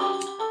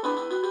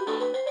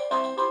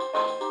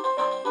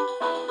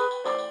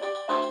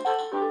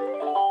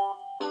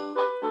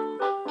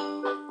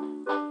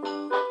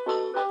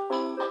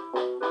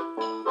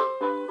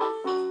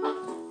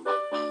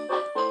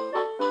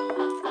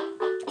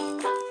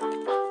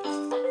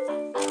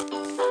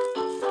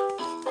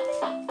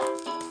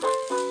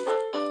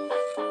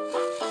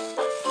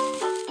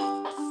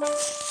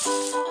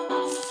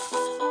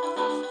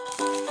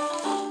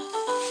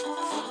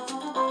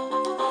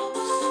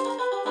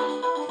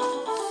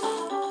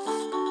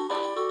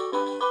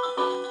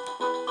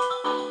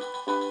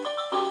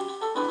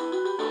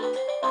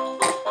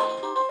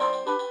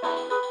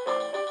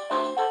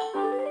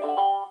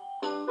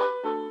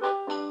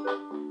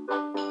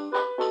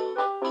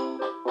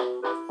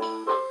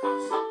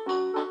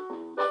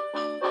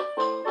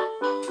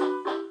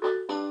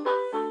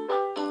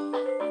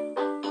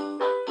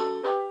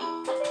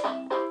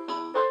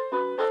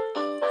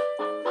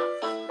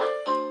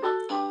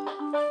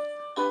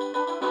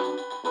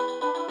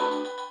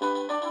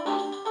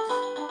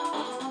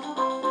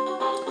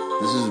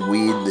 This is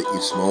weed that you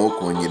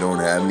smoke when you don't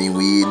have any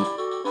weed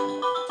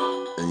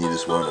and you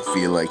just want to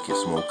feel like you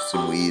smoked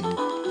some weed. It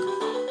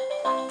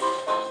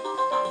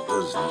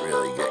doesn't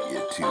really get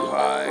you too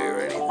high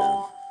or anything.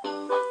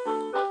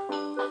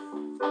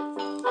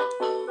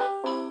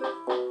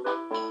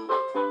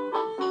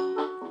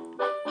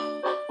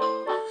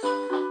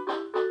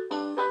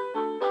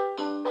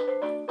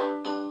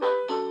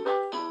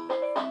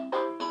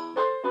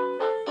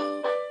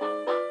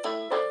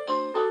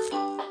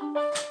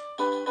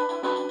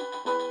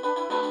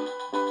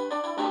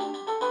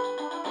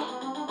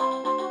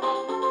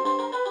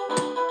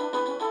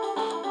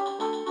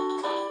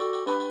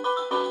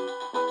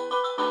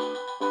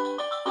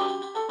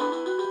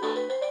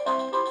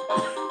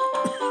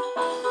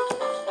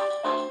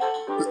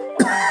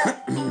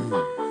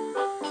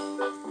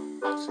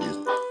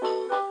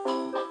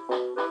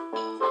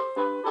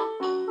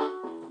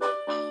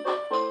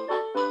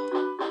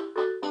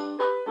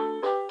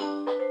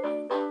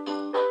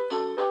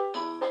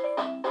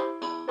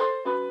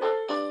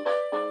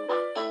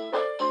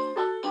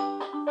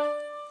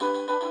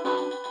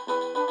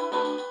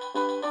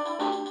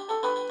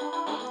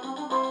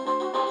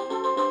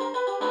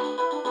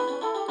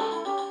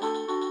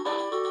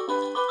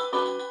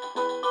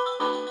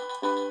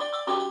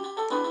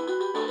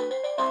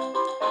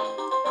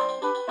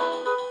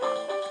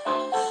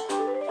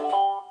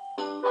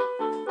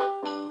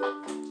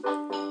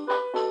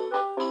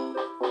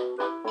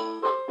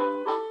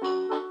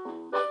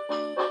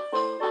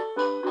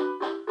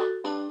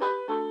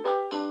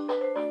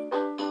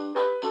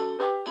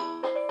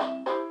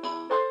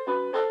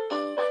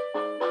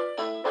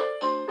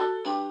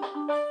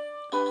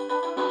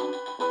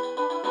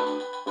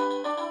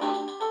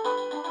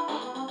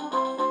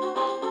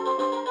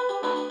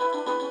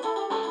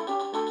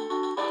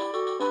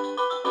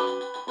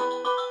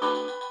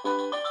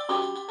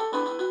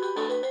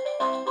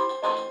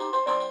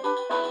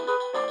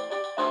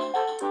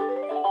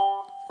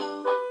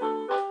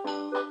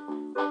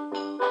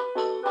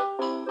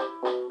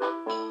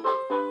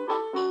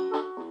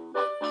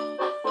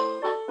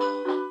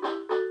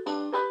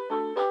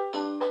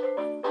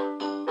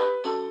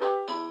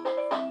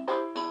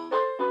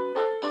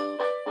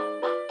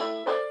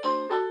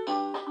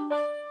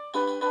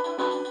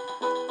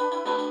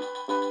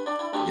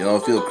 You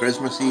don't feel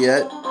Christmassy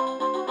yet?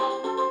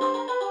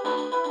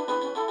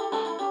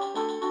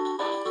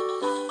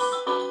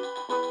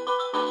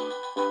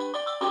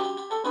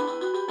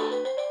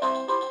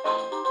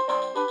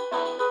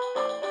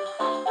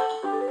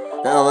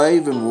 Hell, I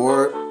even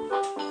wore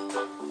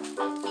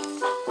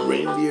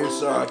reindeer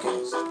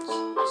stocks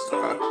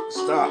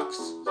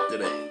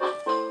today.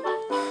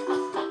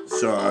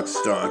 Socks,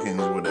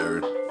 stockings,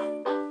 whatever.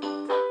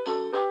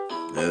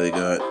 Yeah, they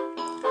got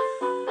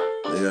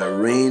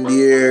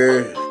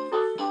reindeer,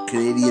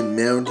 Canadian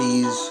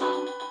Mounties,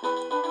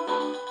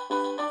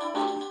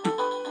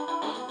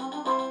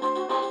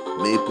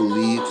 maple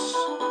leafs,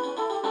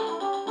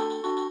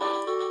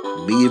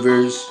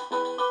 beavers,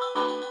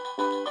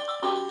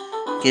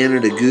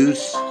 Canada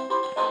Goose,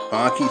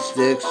 hockey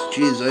sticks.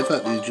 Jeez, I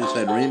thought these just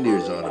had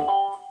reindeers on them.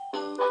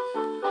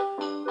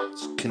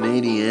 It's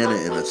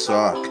Canadiana in a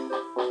sock.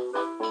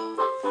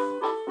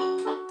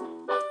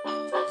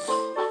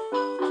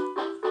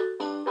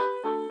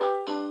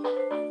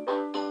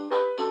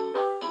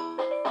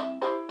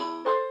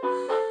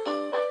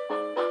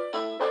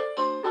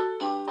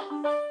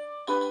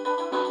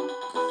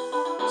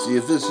 See,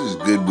 if this is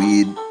good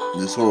weed,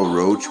 this whole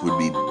roach would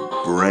be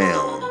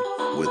brown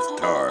with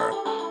tar.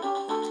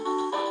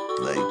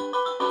 Like,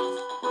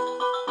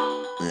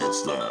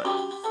 it's not.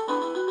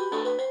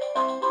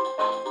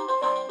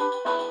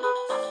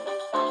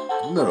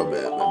 little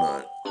bit, but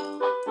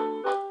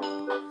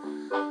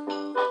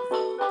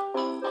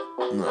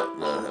not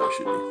how it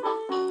should be.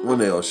 One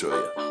day I'll show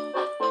you.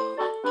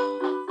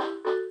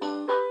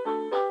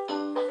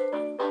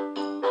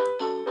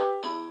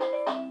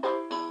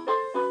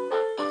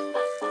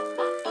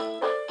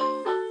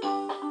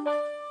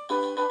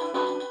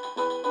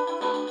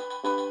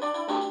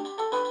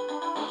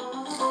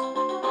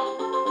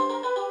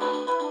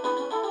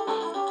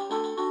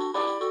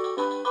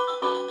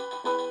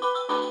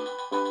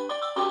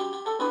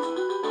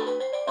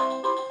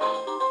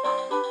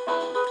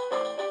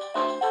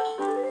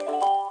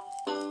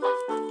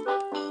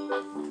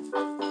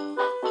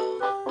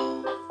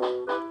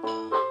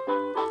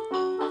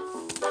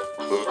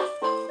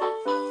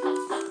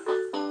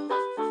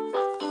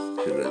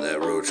 Should have that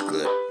roach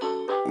clip.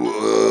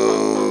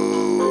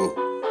 Whoa!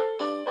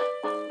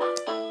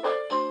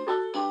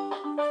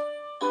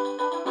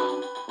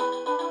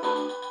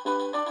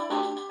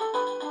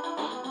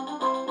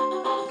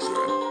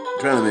 Sorry. I'm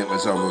trying to make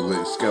myself look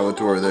like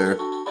Skeletor there.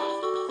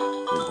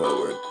 Didn't quite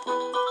work.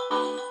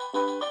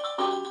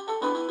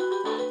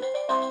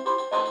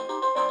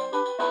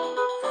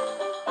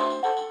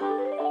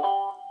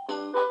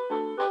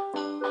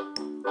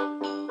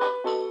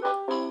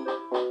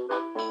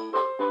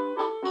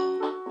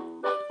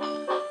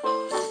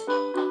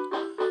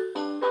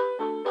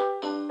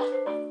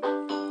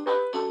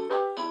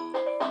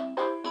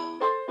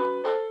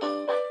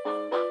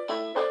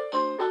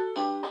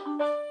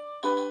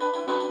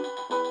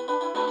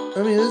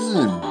 I mean, this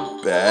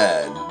isn't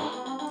bad.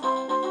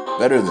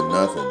 Better than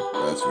nothing,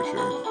 that's for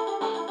sure.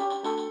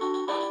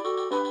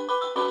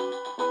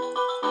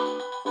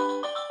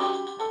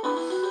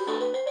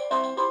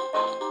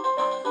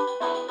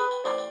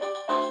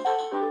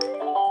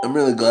 I'm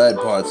really glad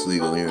pot's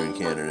legal here in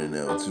Canada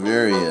now. It's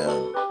very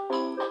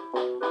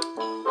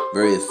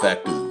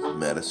effective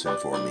medicine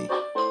for me,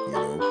 you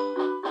know.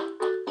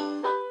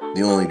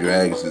 The only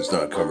drag is it's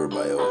not covered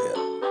by OHIP,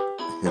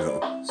 you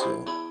know,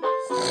 so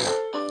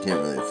can't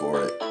really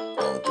afford it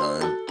all the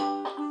time.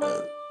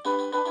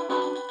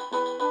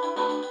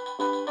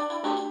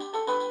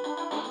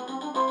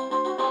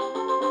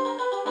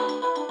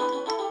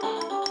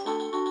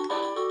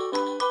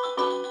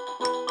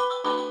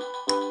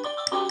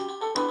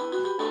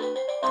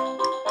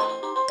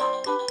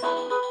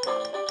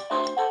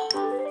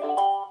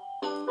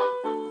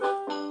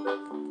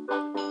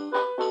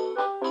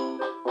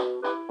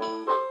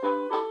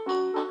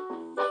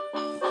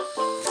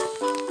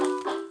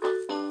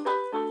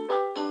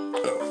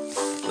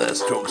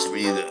 That's toast for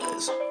you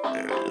guys.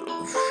 There we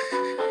go.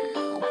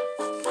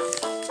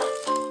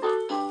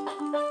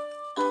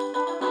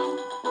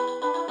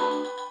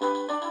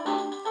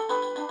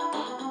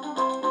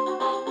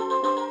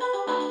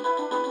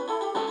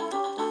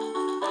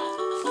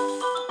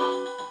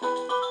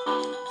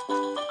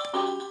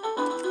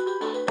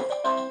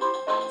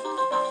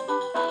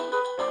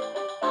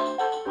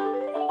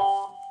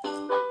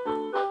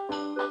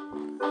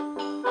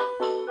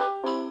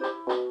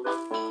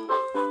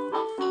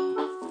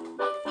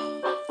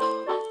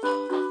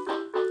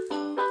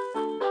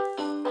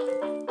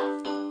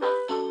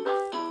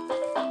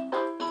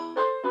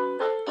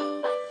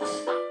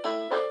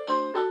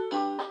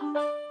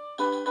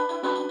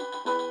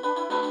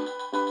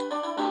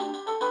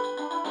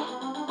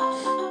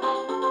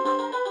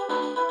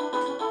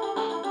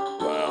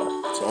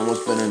 It's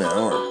almost been an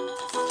hour.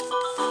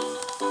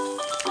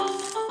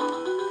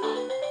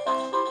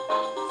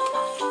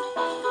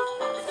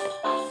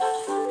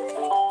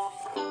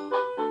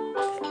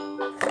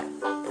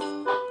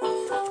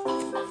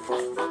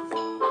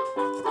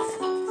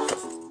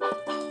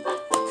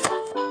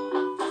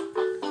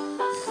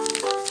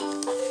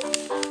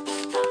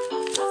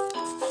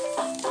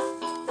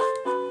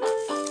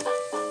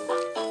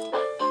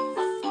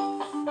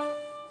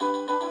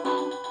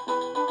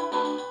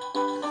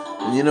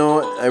 And you know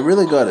what? I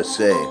really gotta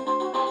say,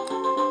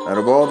 out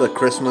of all the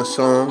Christmas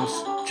songs,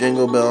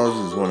 Jingle Bells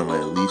is one of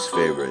my least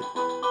favorite.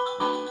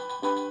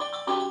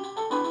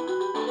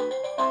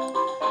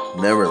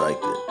 Never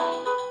liked it.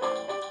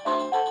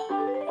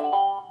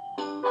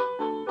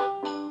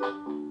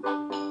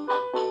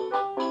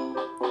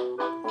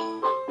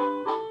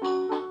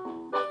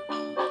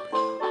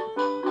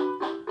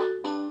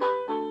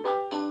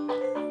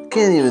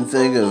 Can't even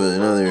think of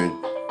another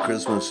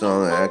Christmas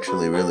song I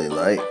actually really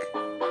like.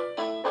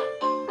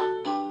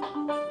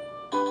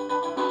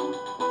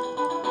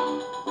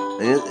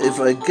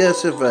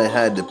 If I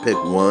had to pick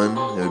one,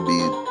 it would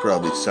be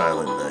probably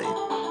Silent Night.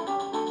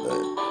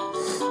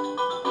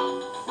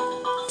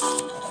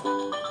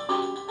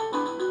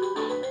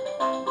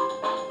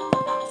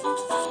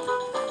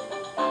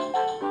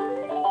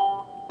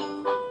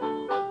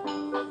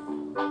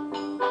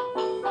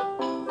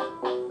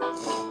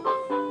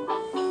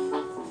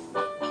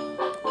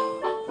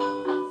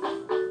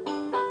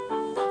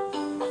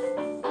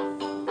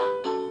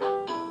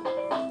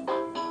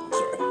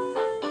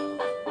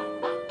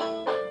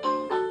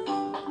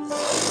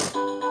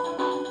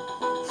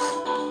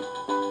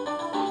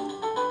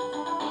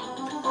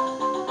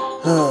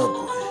 Oh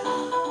boy.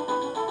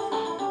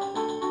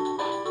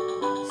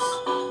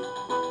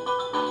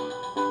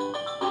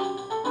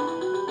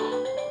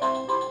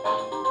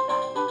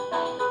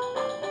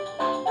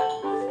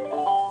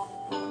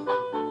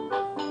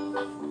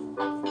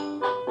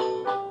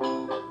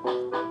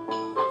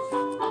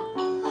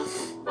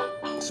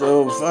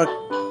 So fuck.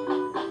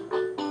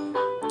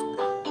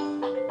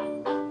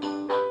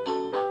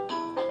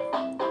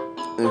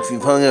 If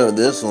you've hung out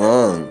this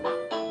long,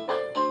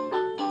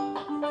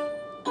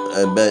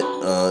 I bet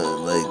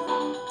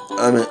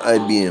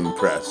I'd be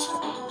impressed.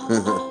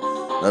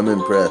 I'm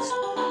impressed.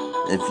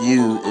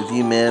 If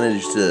you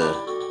manage to,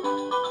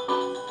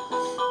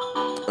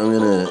 I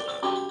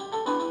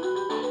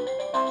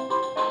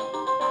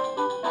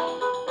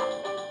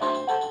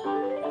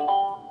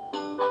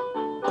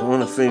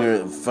want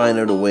to find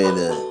out a way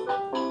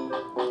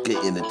to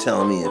get you to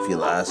tell me if you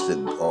lasted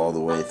all the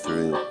way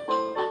through.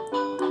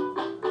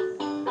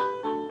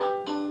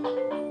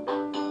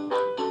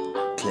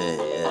 Okay,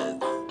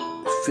 at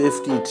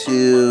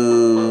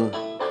 52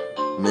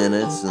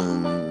 minutes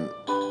and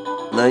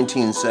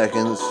 19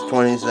 seconds,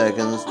 20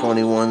 seconds,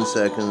 21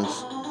 seconds,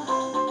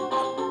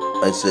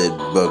 I said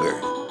booger.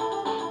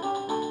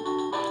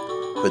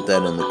 Put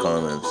that in the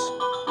comments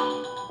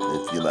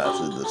if you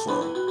lasted this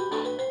long.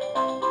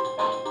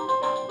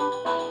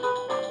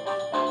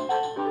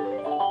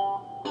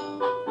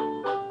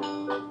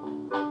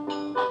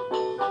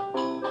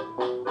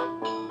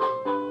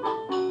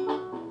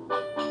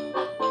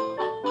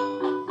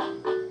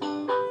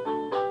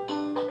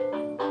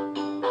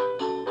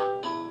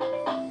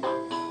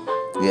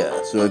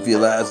 Yeah, so if you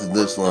lasted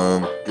this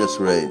long, just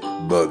write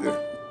booger.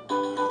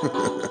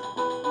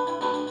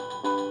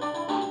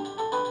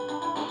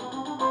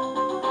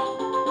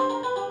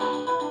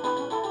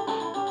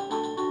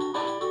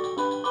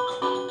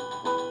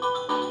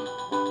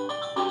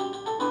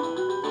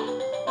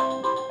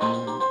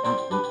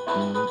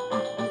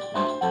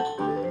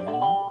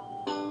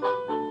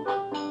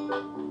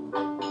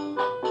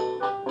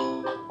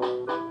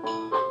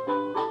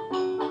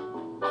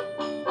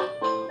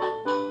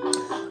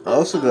 I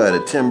also got a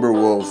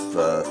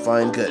Timberwolf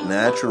Fine Cut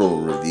Natural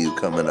review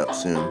coming up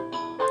soon.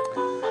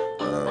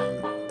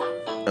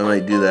 I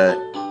might do that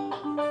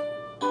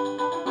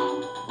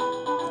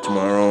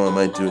tomorrow. I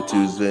might do it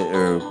Tuesday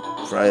or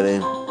Friday.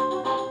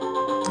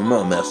 I'm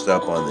all messed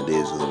up on the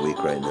days of the week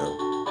right now.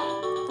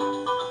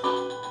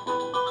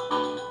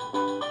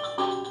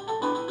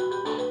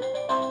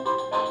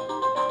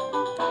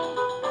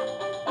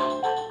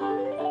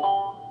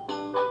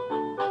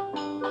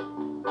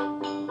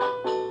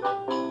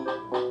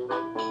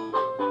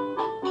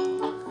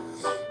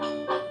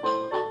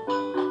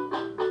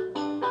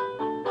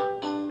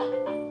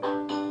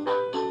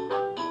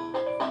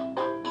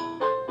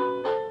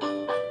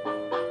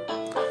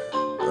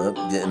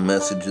 Getting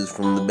messages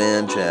from the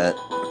band chat.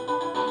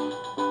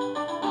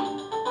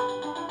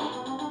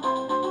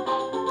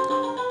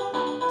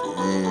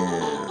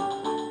 Damn.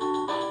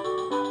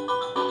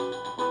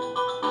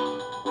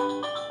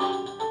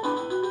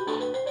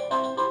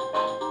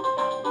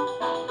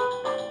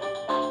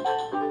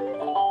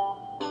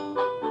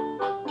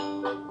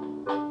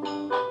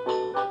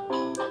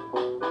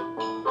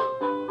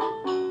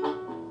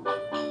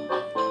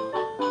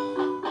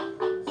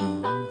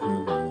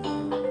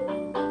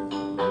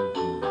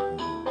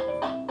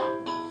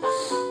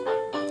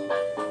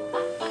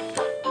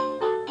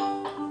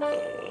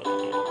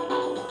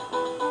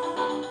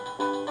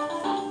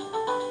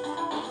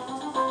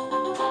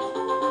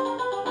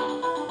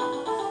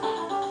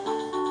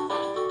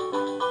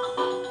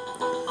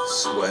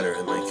 Sweater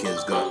that my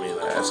kids got me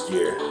last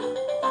year.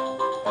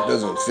 It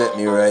doesn't fit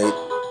me right.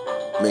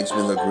 Makes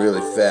me look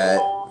really fat.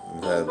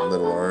 I have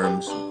little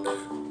arms.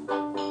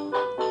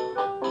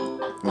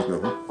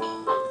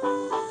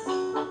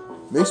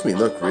 Makes me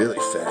look really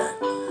fat.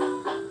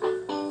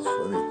 It's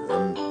funny.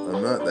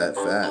 I'm not that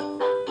fat.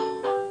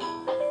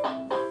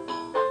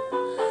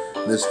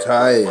 This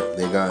tie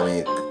they got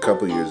me a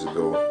couple years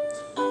ago,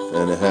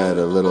 and it had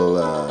a little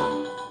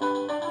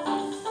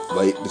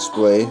light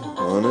display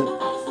on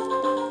it.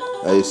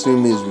 I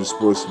assume these were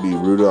supposed to be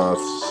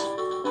Rudolph's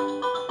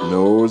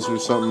nose or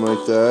something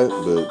like that,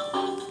 but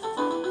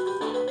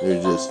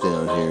they're just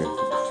down here,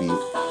 feet.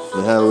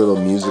 It had a little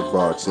music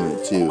box in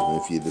it too, and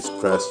if you just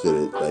pressed it,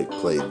 it like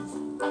played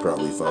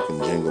probably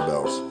fucking Jingle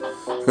Bells.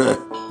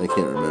 I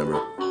can't remember.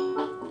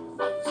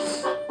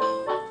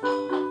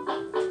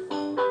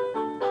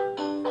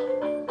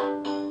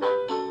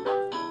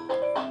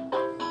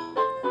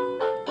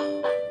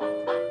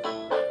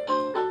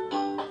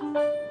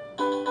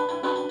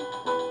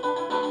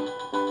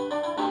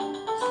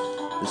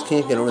 Just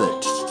can't get over there.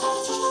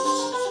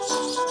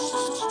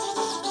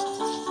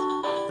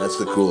 That's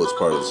the coolest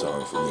part of the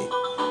song for me.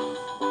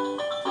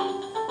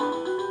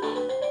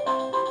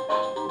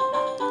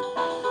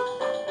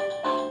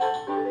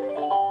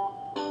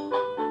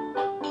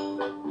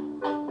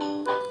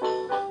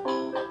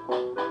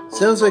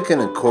 Sounds like an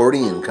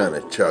accordion kind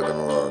of chugging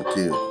along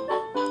too.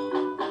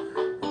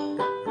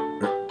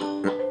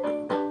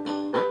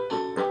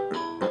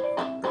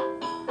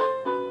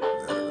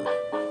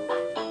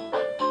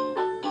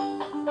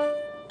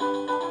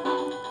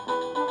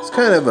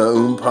 Kind of a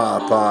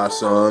oom-pa-pa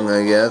song,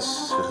 I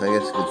guess. I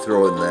guess you could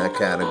throw it in that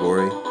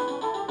category.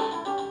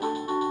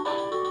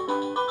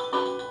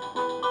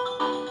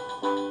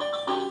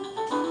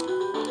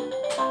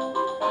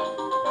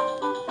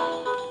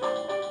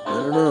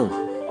 don't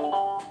know.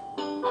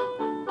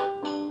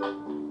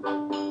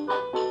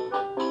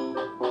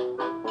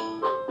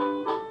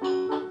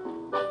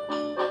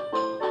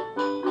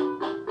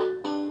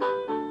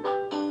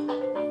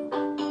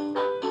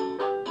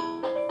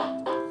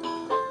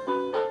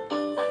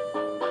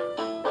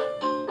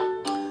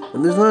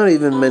 And there's not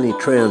even many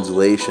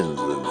translations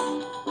of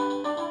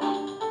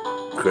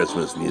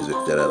Christmas music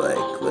that I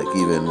like. Like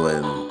even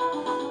when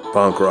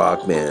punk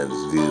rock bands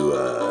do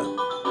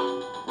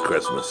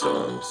Christmas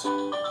songs,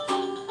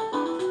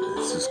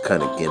 it's just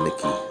kind of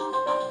gimmicky,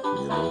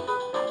 you know.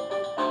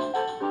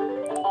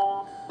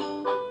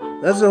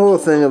 That's the whole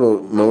thing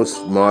about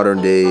most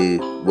modern day,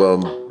 well,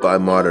 by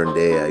modern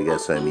day I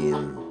guess I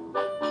mean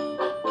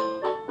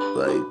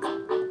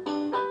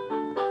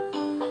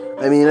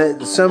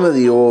some of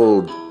the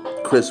old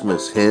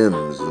Christmas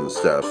hymns and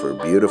stuff are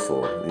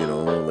beautiful, you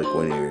know, like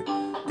when you're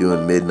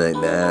doing midnight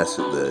mass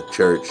at the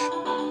church,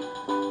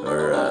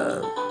 or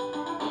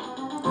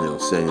you know,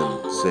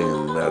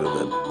 singing out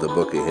of the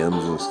book of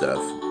hymns and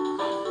stuff.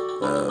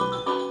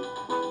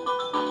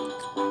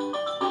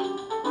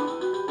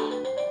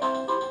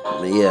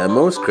 Yeah,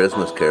 most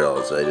Christmas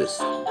carols I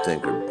just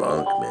think are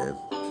bunk, man.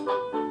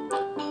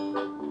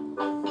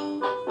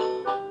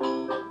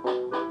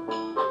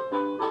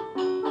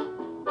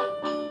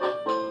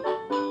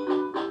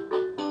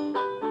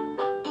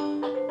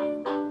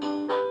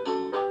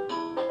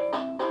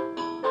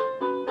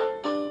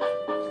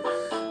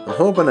 I'm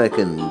hoping I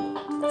can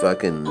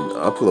fucking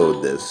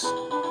upload this.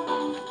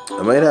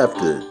 I might have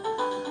to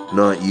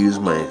not use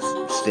my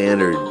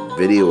standard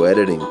video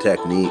editing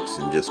techniques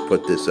and just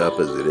put this up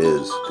as it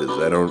is, because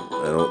I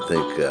don't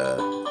think the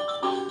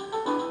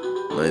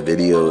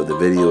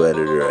video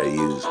editor I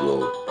use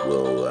will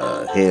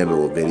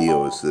handle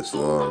videos this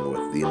long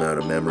with the amount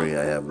of memory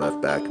I have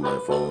left back in my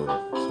phone.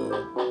 So.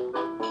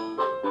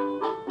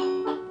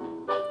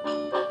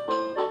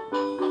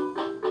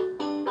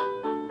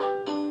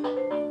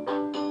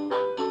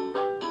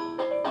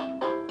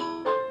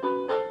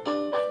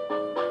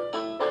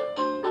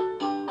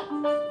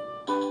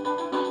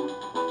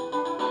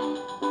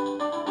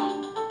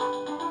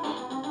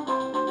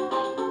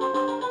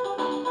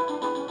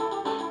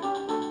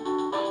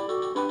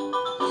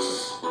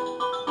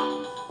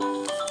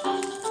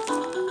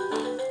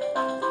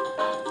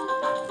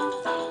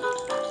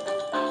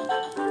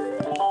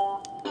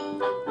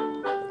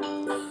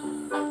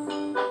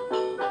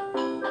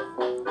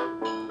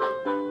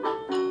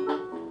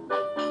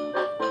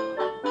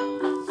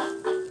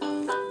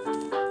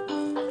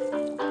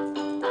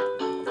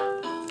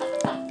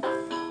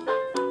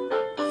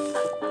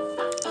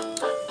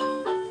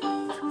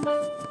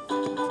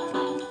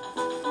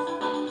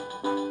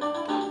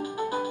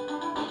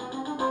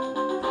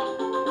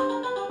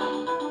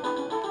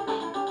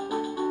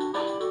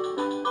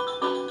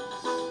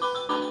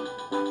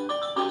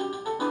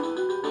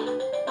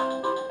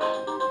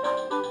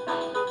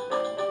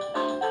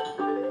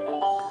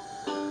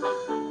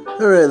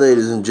 Alright,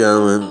 ladies and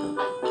gentlemen,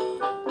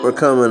 we're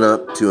coming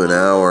up to an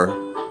hour.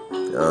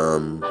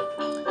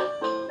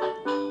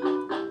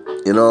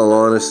 In all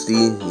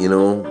honesty, you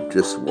know,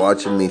 just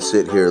watching me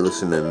sit here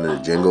listening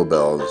to Jingle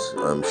Bells,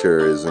 I'm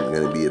sure isn't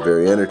going to be a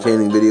very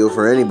entertaining video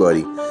for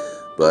anybody.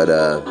 But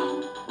I've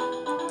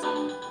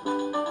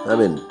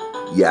been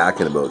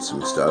yakking about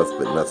some stuff,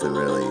 but nothing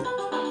really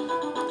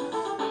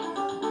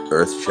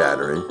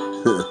earth-shattering.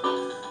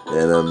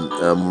 And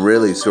I'm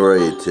really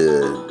sorry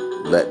to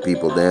let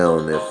people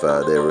down if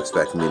they were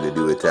expecting me to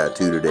do a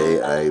tattoo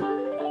today. I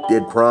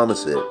did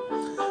promise it,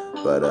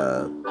 but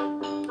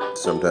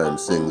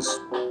sometimes things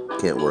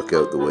can't work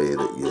out the way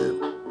that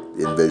you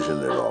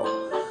envision it all.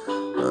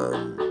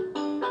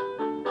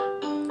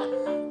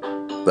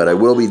 But I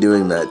will be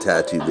doing that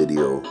tattoo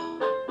video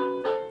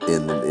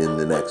in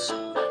the next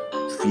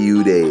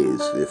few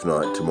days, if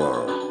not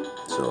tomorrow.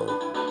 So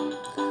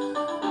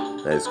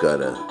I just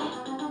gotta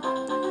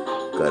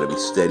be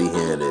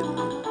steady-handed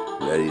and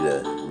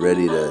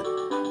ready to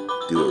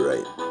do it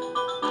right.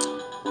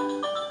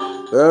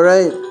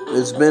 Alright,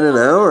 it's been an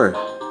hour.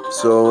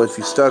 So if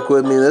you stuck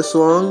with me this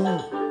long,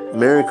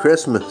 Merry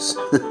Christmas.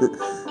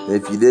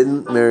 If you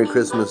didn't, Merry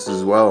Christmas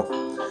as well.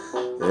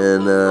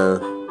 And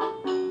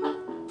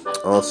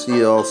I'll see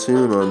you all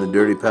soon on the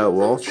Dirty Pat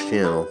Walsh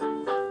channel.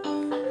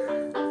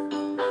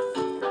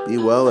 Be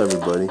well,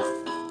 everybody.